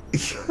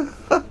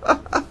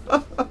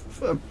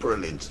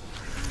 Brilliant.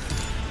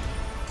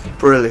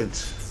 Brilliant.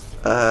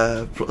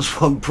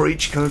 +1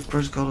 breach code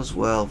protocol as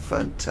well.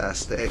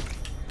 Fantastic.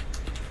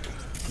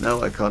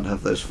 No, I can't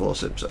have those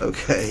forceps.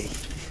 Okay.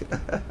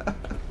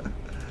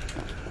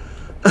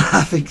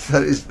 I think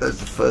that's the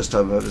first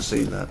time I've ever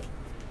seen that.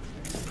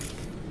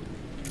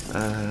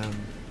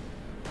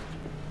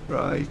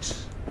 Right.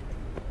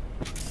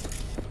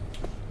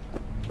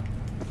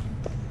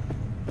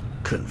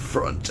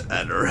 Confront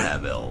Anna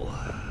Hamill.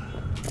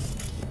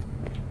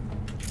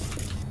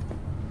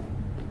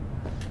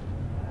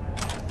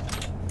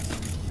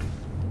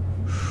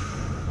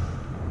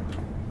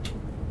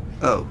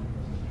 Oh,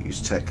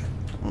 use tech.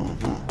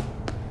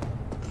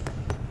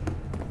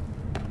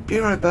 Be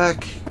right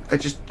back. I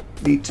just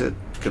need to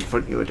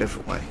confront you a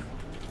different way.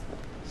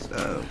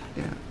 So,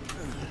 yeah.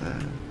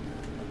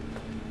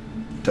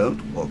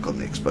 Don't walk on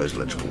the exposed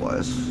electrical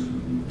wires.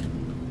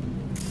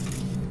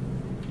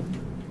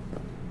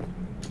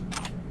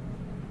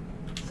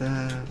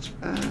 That,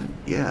 and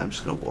yeah, I'm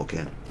just gonna walk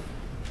in.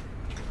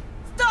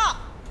 Stop!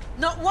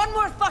 Not one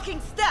more fucking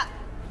step!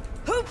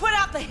 Who put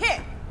out the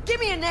hit? Give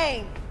me a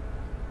name!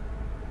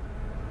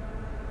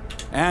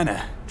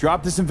 Anna,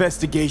 drop this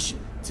investigation.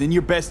 It's in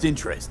your best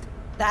interest.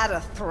 That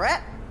a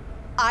threat?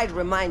 I'd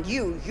remind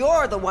you,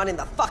 you're the one in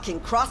the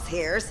fucking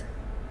crosshairs.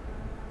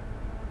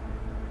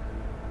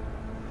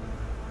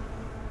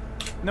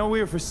 No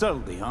ear for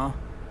subtlety, huh?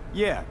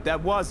 Yeah,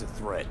 that was a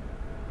threat.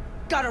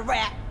 Got a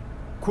rat!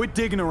 Quit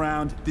digging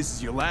around. This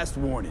is your last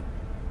warning.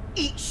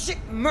 Eat shit,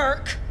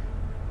 merc!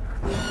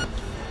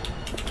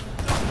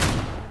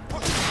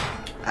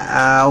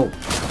 Ow!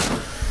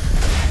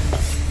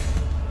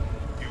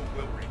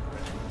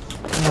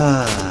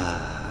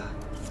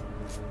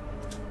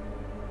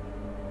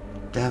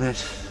 Damn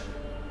it.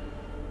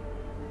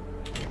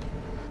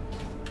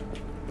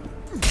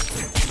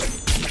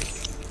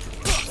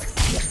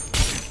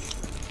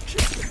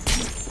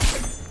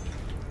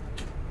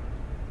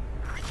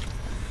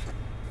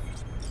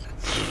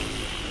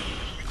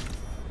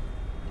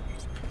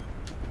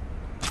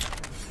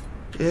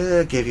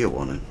 Yeah, gave you a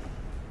warning.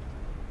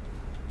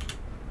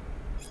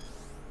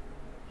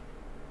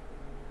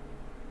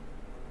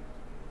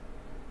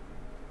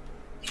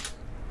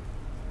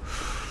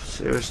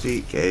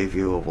 Seriously, gave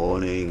you a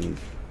warning.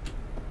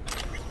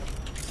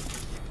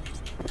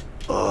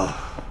 Oh.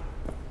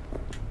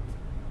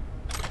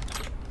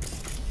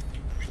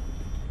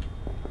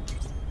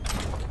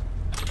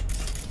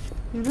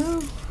 You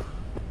know?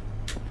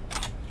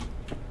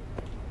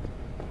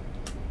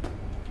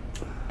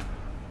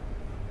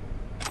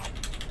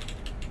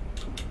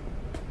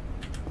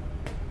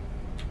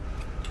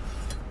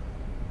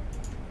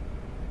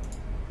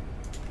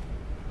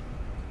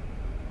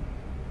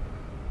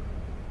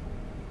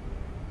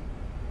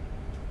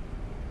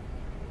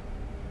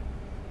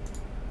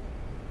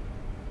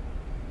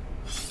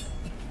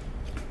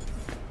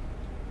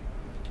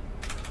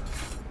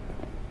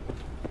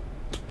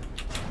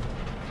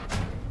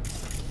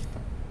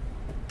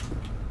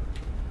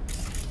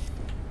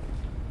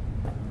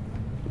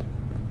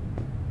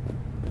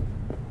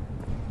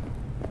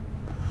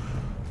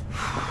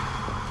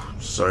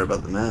 Sorry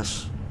about the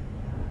mess.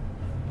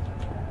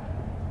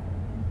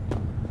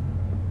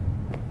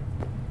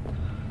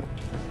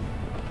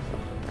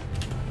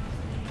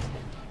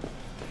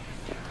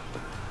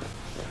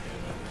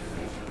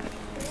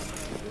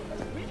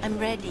 I'm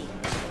ready.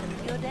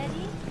 You're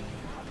ready?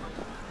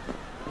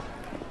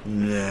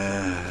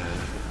 Nah.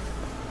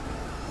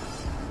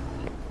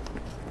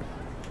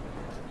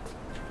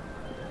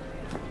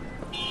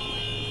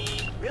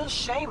 Real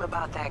shame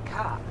about that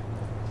cop.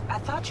 I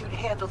thought you'd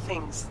handle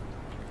things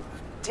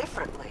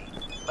differently.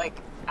 Like,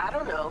 I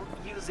don't know,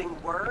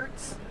 using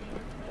words?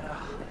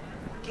 Ugh,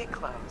 get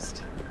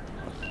closed.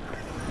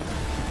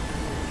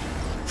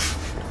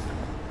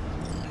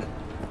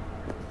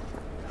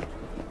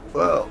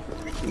 Well,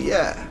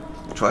 yeah.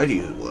 Try to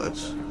use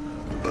words,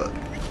 but...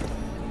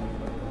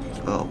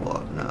 Oh,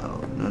 what?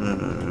 No. No, no,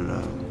 no, no,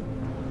 no.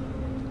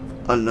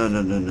 Oh, no,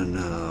 no, no, no,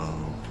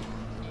 no.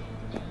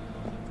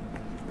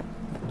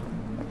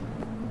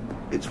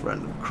 It's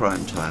random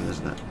crime time,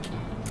 isn't it?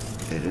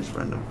 It is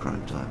random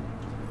crime time.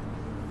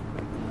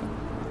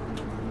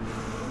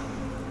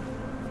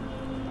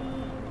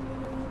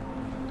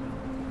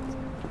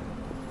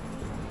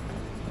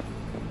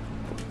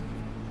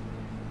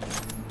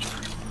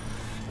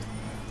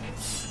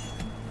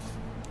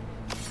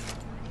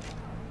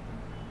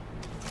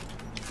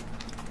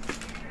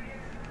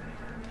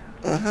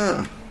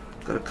 Uh-huh.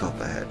 Got a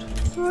copperhead.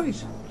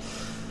 Right.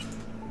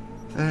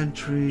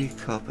 Entry,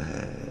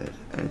 copperhead.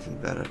 Anything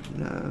better?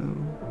 No.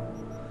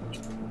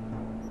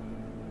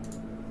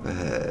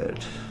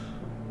 Copperhead.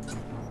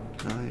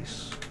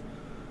 Nice.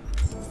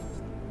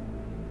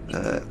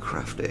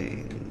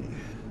 Crafting.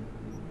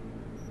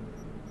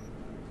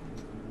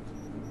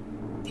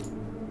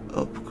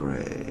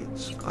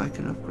 Upgrades. I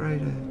can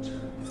upgrade it.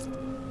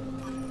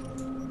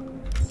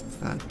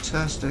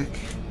 Fantastic.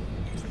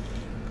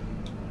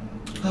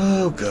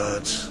 Oh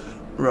god.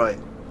 Right.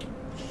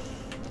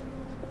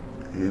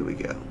 Here we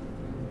go.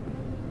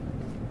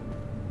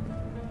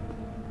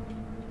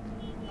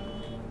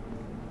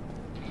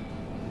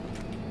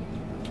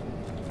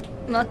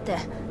 Wait.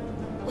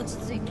 落ち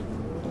着いて。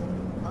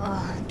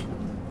ああ、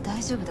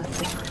大丈夫だっ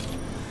て。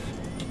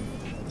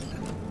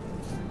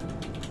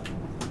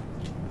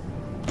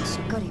し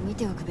っかり見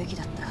ておくべき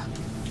だった。あ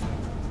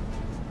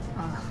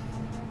あ、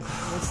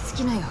落ち着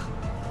きなよ。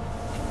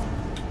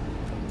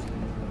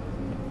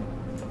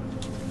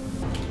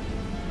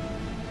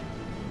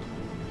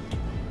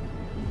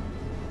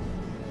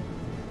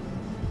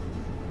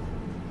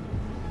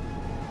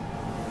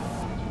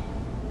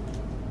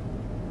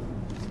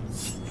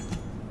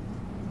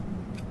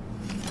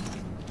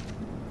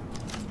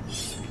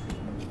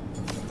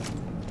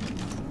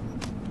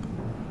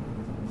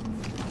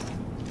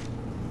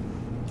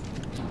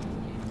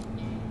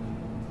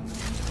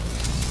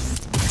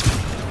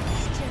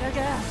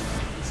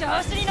調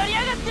子に乗り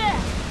やがって。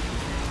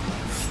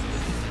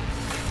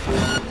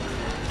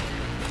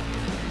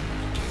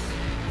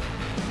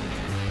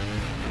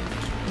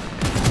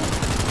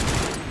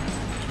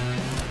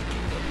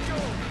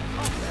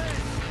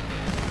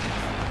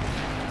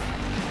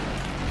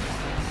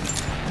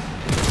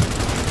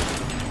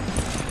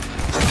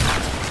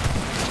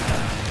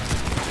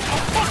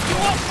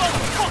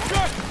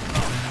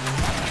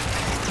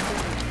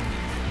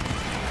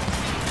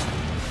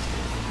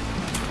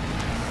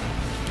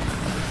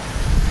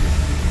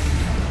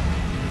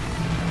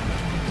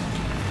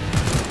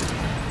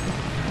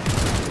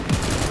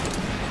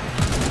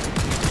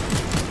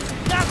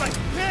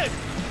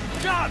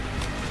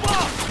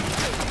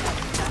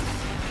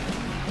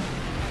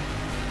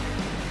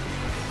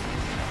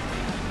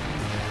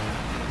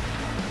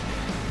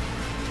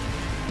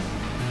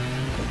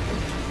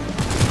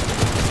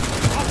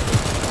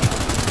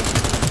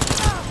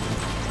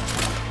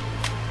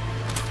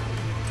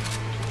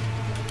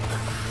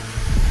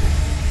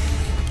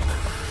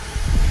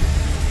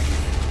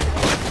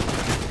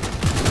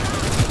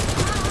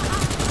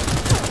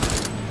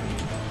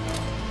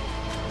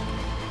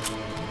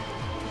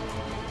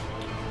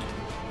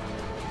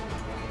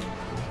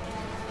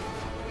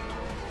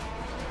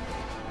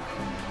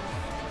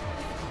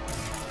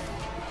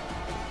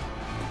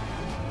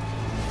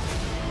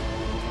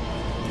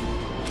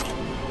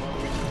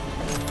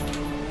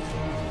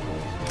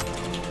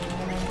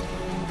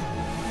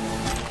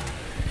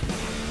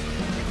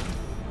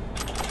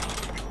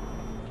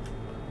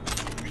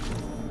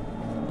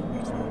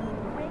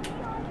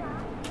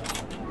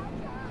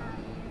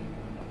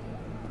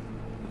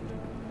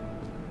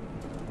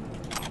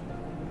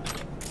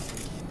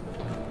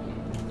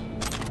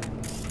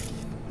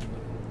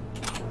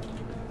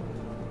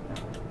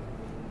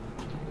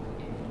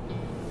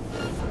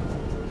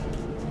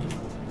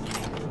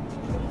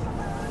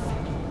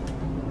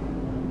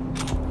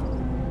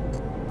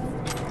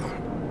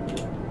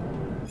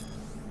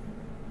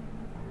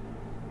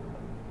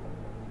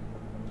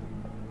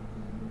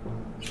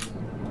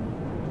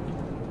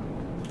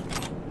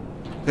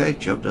Okay,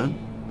 job done.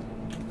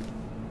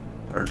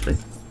 Apparently.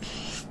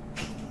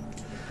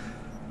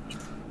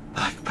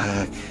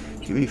 Backpack.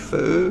 Give me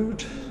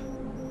food.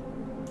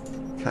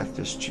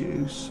 Cactus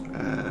juice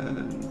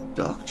and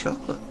dark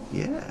chocolate.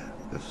 Yeah,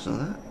 go for some of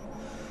that.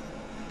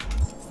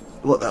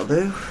 What that'll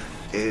do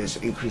is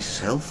increase his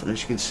health, and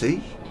as you can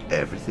see,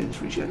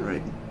 everything's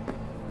regenerating.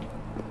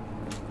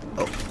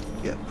 Oh,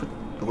 yeah, put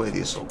away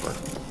the assault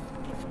rifle.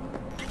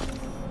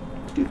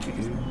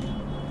 Doo-doo-doo.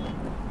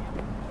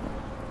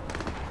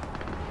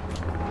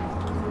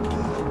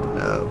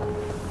 No.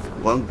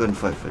 One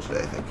gunfight for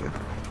today, thank you.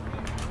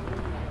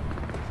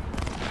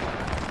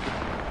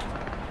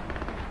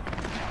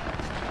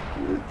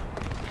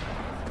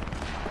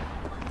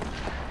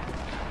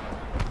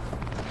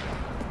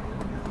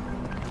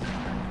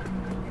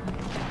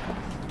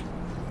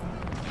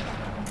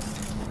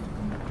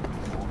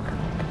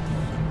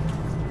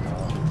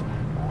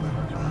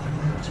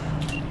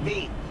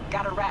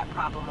 Got a rat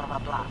problem on my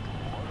block.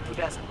 Who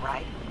doesn't,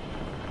 right?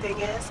 Thing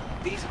is,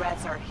 these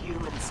rats are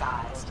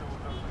human-sized.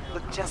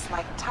 Look just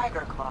like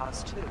tiger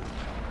claws, too.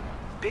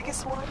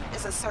 Biggest one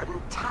is a certain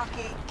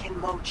Take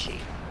Kenmochi.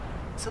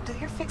 So do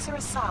your fixer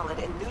a solid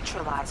and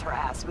neutralize her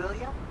ass, will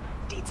ya?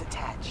 Deed's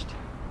attached.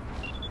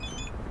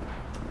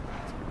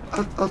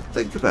 I'll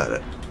think about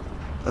it.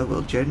 I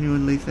will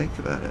genuinely think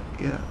about it,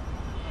 yeah.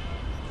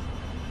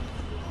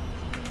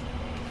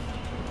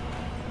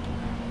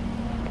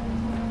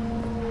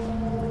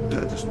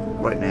 Just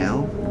right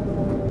now,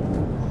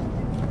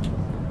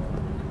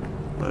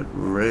 what I'd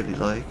really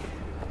like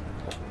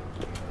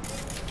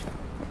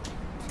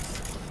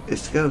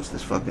is to go to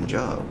this fucking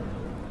job.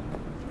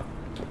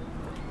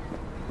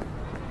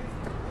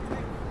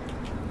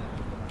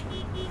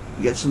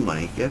 Get some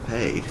money, get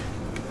paid.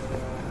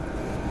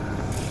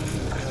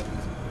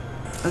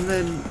 And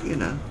then, you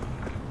know,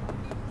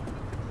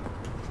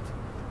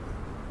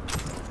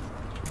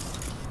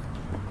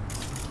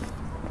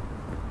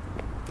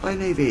 play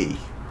an AV.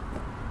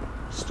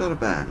 Start a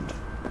band.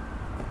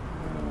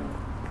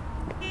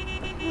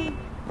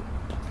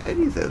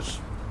 Any of those,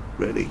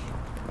 really.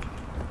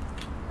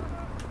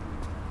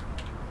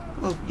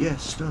 Oh, yeah,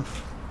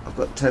 stuff. I've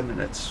got 10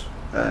 minutes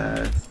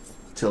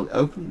till it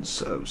opens,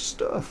 so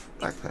stuff.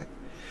 Backpack.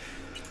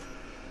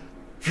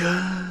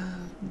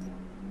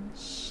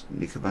 Guns.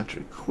 Nicomatter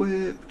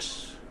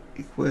equipped.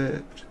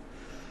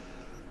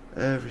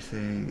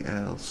 Everything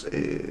else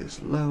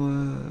is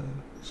lower.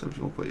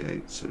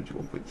 71.8,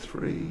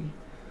 71.3.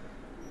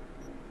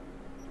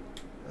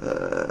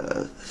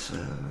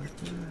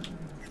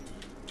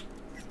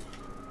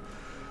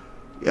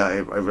 Yeah, I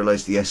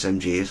realised the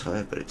SMG is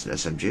higher, but it's an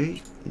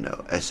SMG.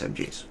 No,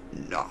 SMGs.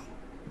 No.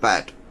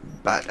 Bad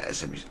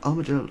SMGs.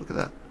 Armadillo, look at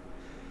that.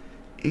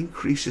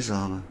 Increases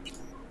armour.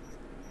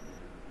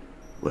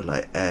 Will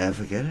I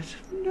ever get it?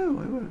 No,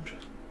 I won't.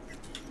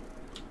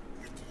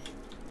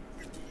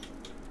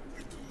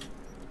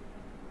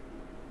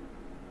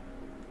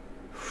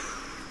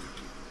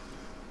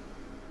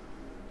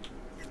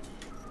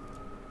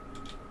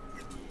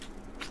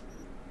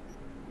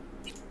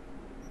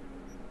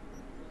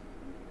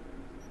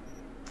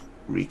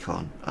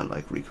 Recon. I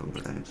like recon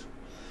grenades.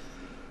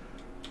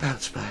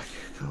 Bounce back.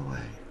 Go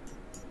away.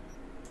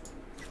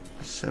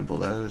 Assemble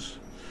those.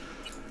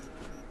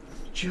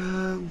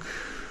 Junk.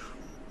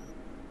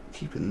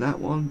 Keeping that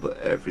one, but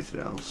everything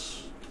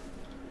else.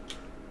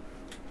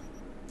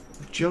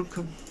 Junk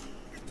 'em.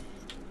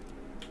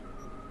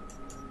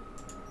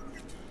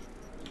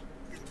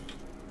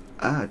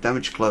 Ah,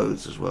 damaged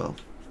clothes as well.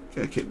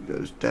 Gotta keep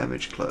those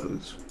damaged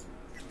clothes.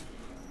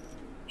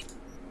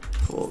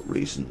 For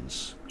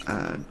reasons.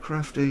 And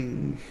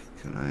crafting,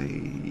 can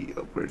I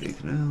upgrade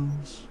anything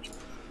else?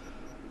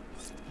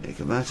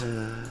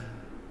 Nicomatter.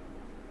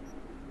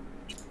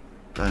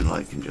 Don't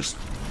like and just,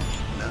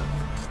 no,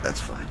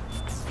 that's fine.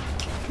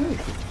 Okay,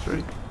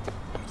 53.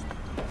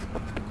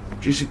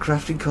 Reducing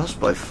crafting cost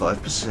by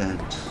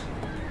 5%.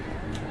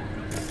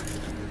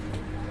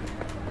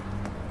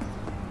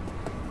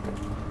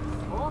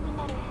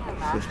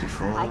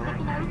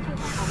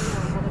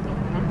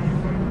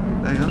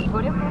 Hang on,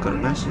 got a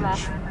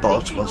message.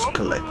 Bot was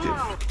collective.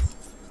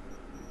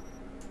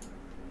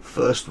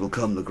 First will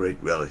come the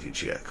great reality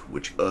check,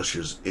 which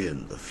ushers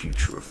in the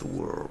future of the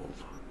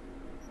world.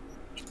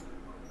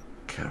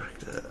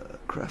 Character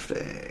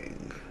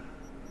crafting.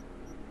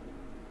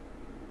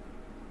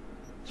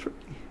 3.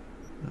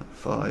 No,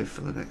 5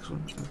 for the next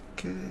one.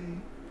 Okay.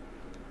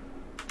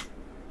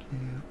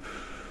 Yep.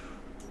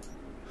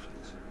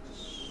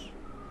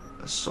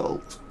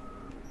 Assault.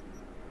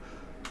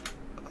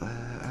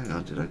 Hang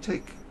on, did I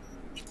take...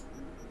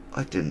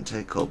 I didn't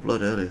take cold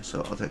blood earlier,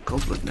 so I'll take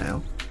cold blood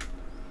now.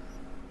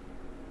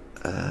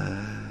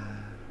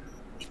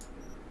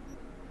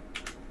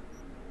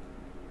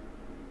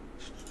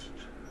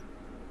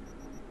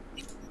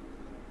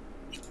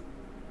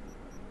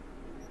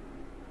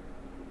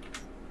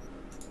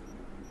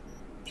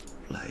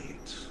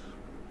 Blades.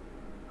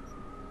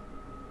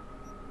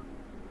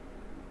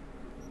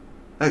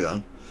 Hang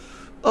on.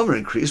 Armor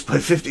increased by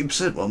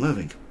 15% while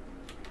moving.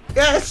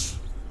 Yes!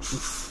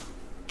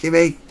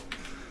 Gimme!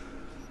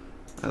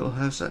 I will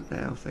have that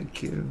now,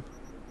 thank you.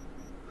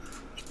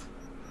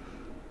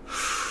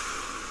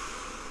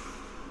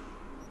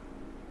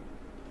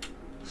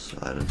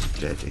 Silence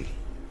deadly.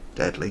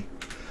 Deadly.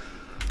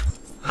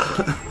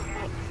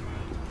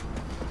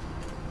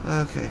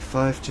 Okay,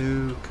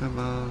 5-2, come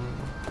on.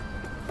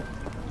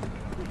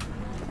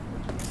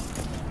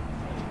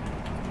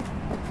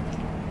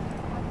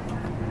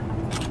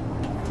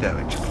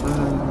 Damage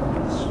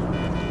clothes.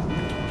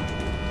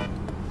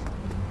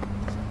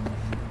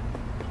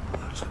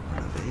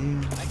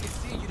 I can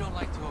see you don't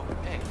like to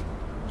overpay.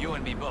 You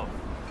and me both.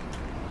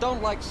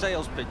 Don't like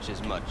sales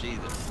pitches much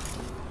either.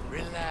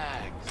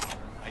 Relax.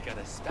 I got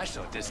a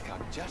special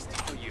discount just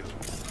for you.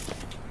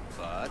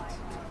 But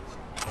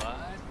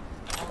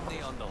only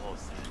on the whole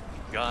set.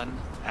 Gun,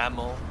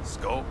 ammo,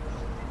 scope.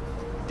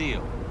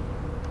 Deal.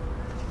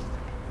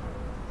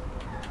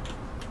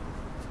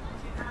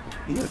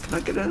 Yeah, can I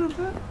get out of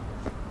that?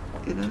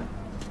 You know?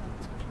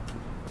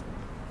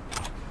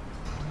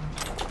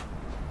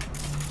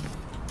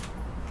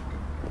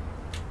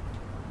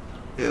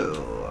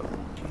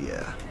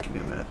 Yeah, give me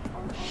a minute.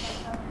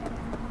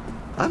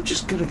 I'm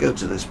just gonna go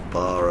to this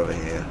bar over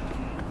here.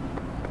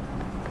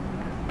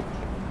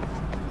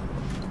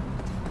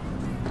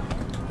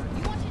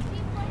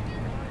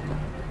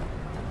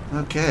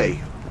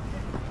 Okay.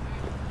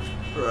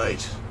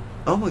 Right.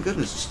 Oh my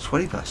goodness, it's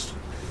 20 past.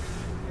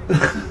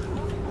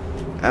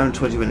 Hour and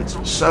 20 minutes.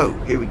 So,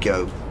 here we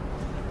go.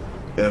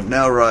 We have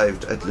now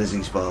arrived at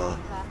Lizzie's bar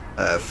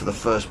for the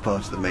first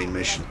part of the main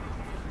mission.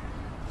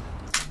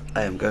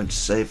 I am going to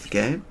save the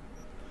game.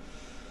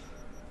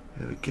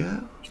 There we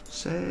go.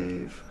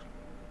 Save.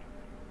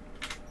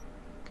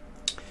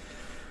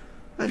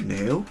 And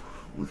now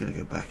we're going to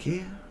go back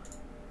here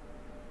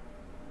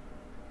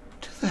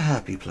to the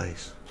happy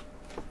place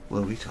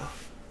where we talk.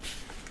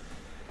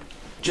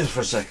 Just for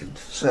a second.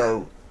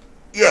 So,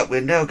 yeah,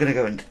 we're now going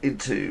to go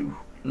into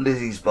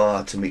Lizzie's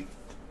bar to meet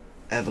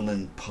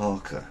Evelyn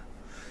Parker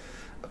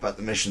about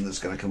the mission that's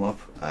going to come up.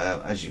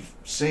 As you've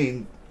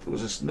seen, there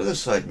was another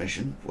side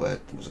mission where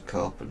there was a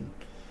cop and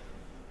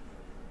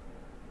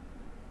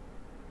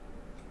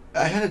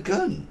I had a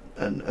gun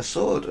and a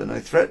sword and I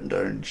threatened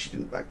her and she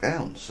didn't back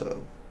down,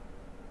 so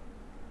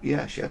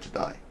yeah, she had to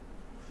die.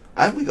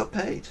 And we got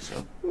paid,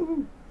 so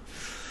woohoo.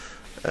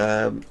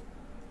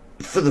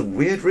 For the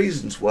weird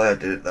reasons why I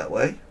did it that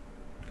way,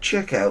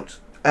 check out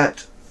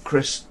at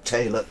Kris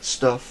Taylor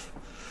Stuff,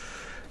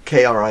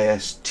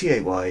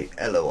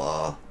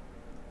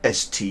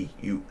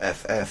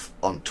 KRISTAYLORSTUFF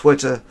on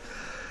Twitter.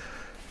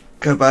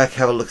 Go back,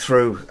 have a look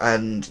through,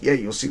 and yeah,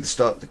 you'll see the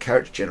start of the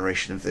character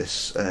generation of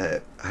this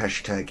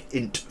hashtag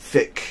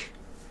IntFic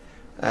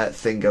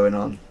thing going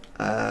on.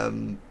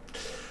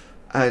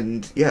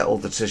 And yeah, all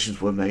the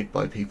decisions were made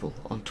by people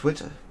on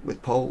Twitter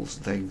with polls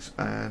and things,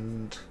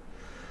 and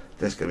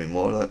there's going to be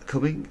more of that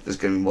coming. There's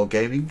going to be more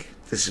gaming.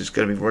 This is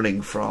going to be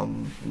running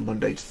from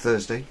Monday to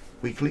Thursday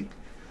weekly.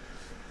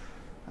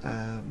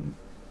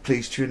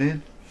 Please tune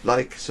in,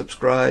 like,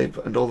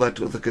 subscribe, and all that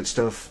other good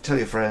stuff. Tell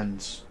your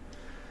friends.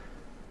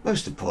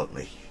 Most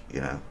importantly,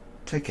 you know,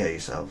 take care of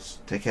yourselves,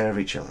 take care of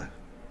each other,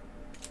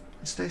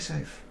 and stay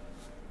safe.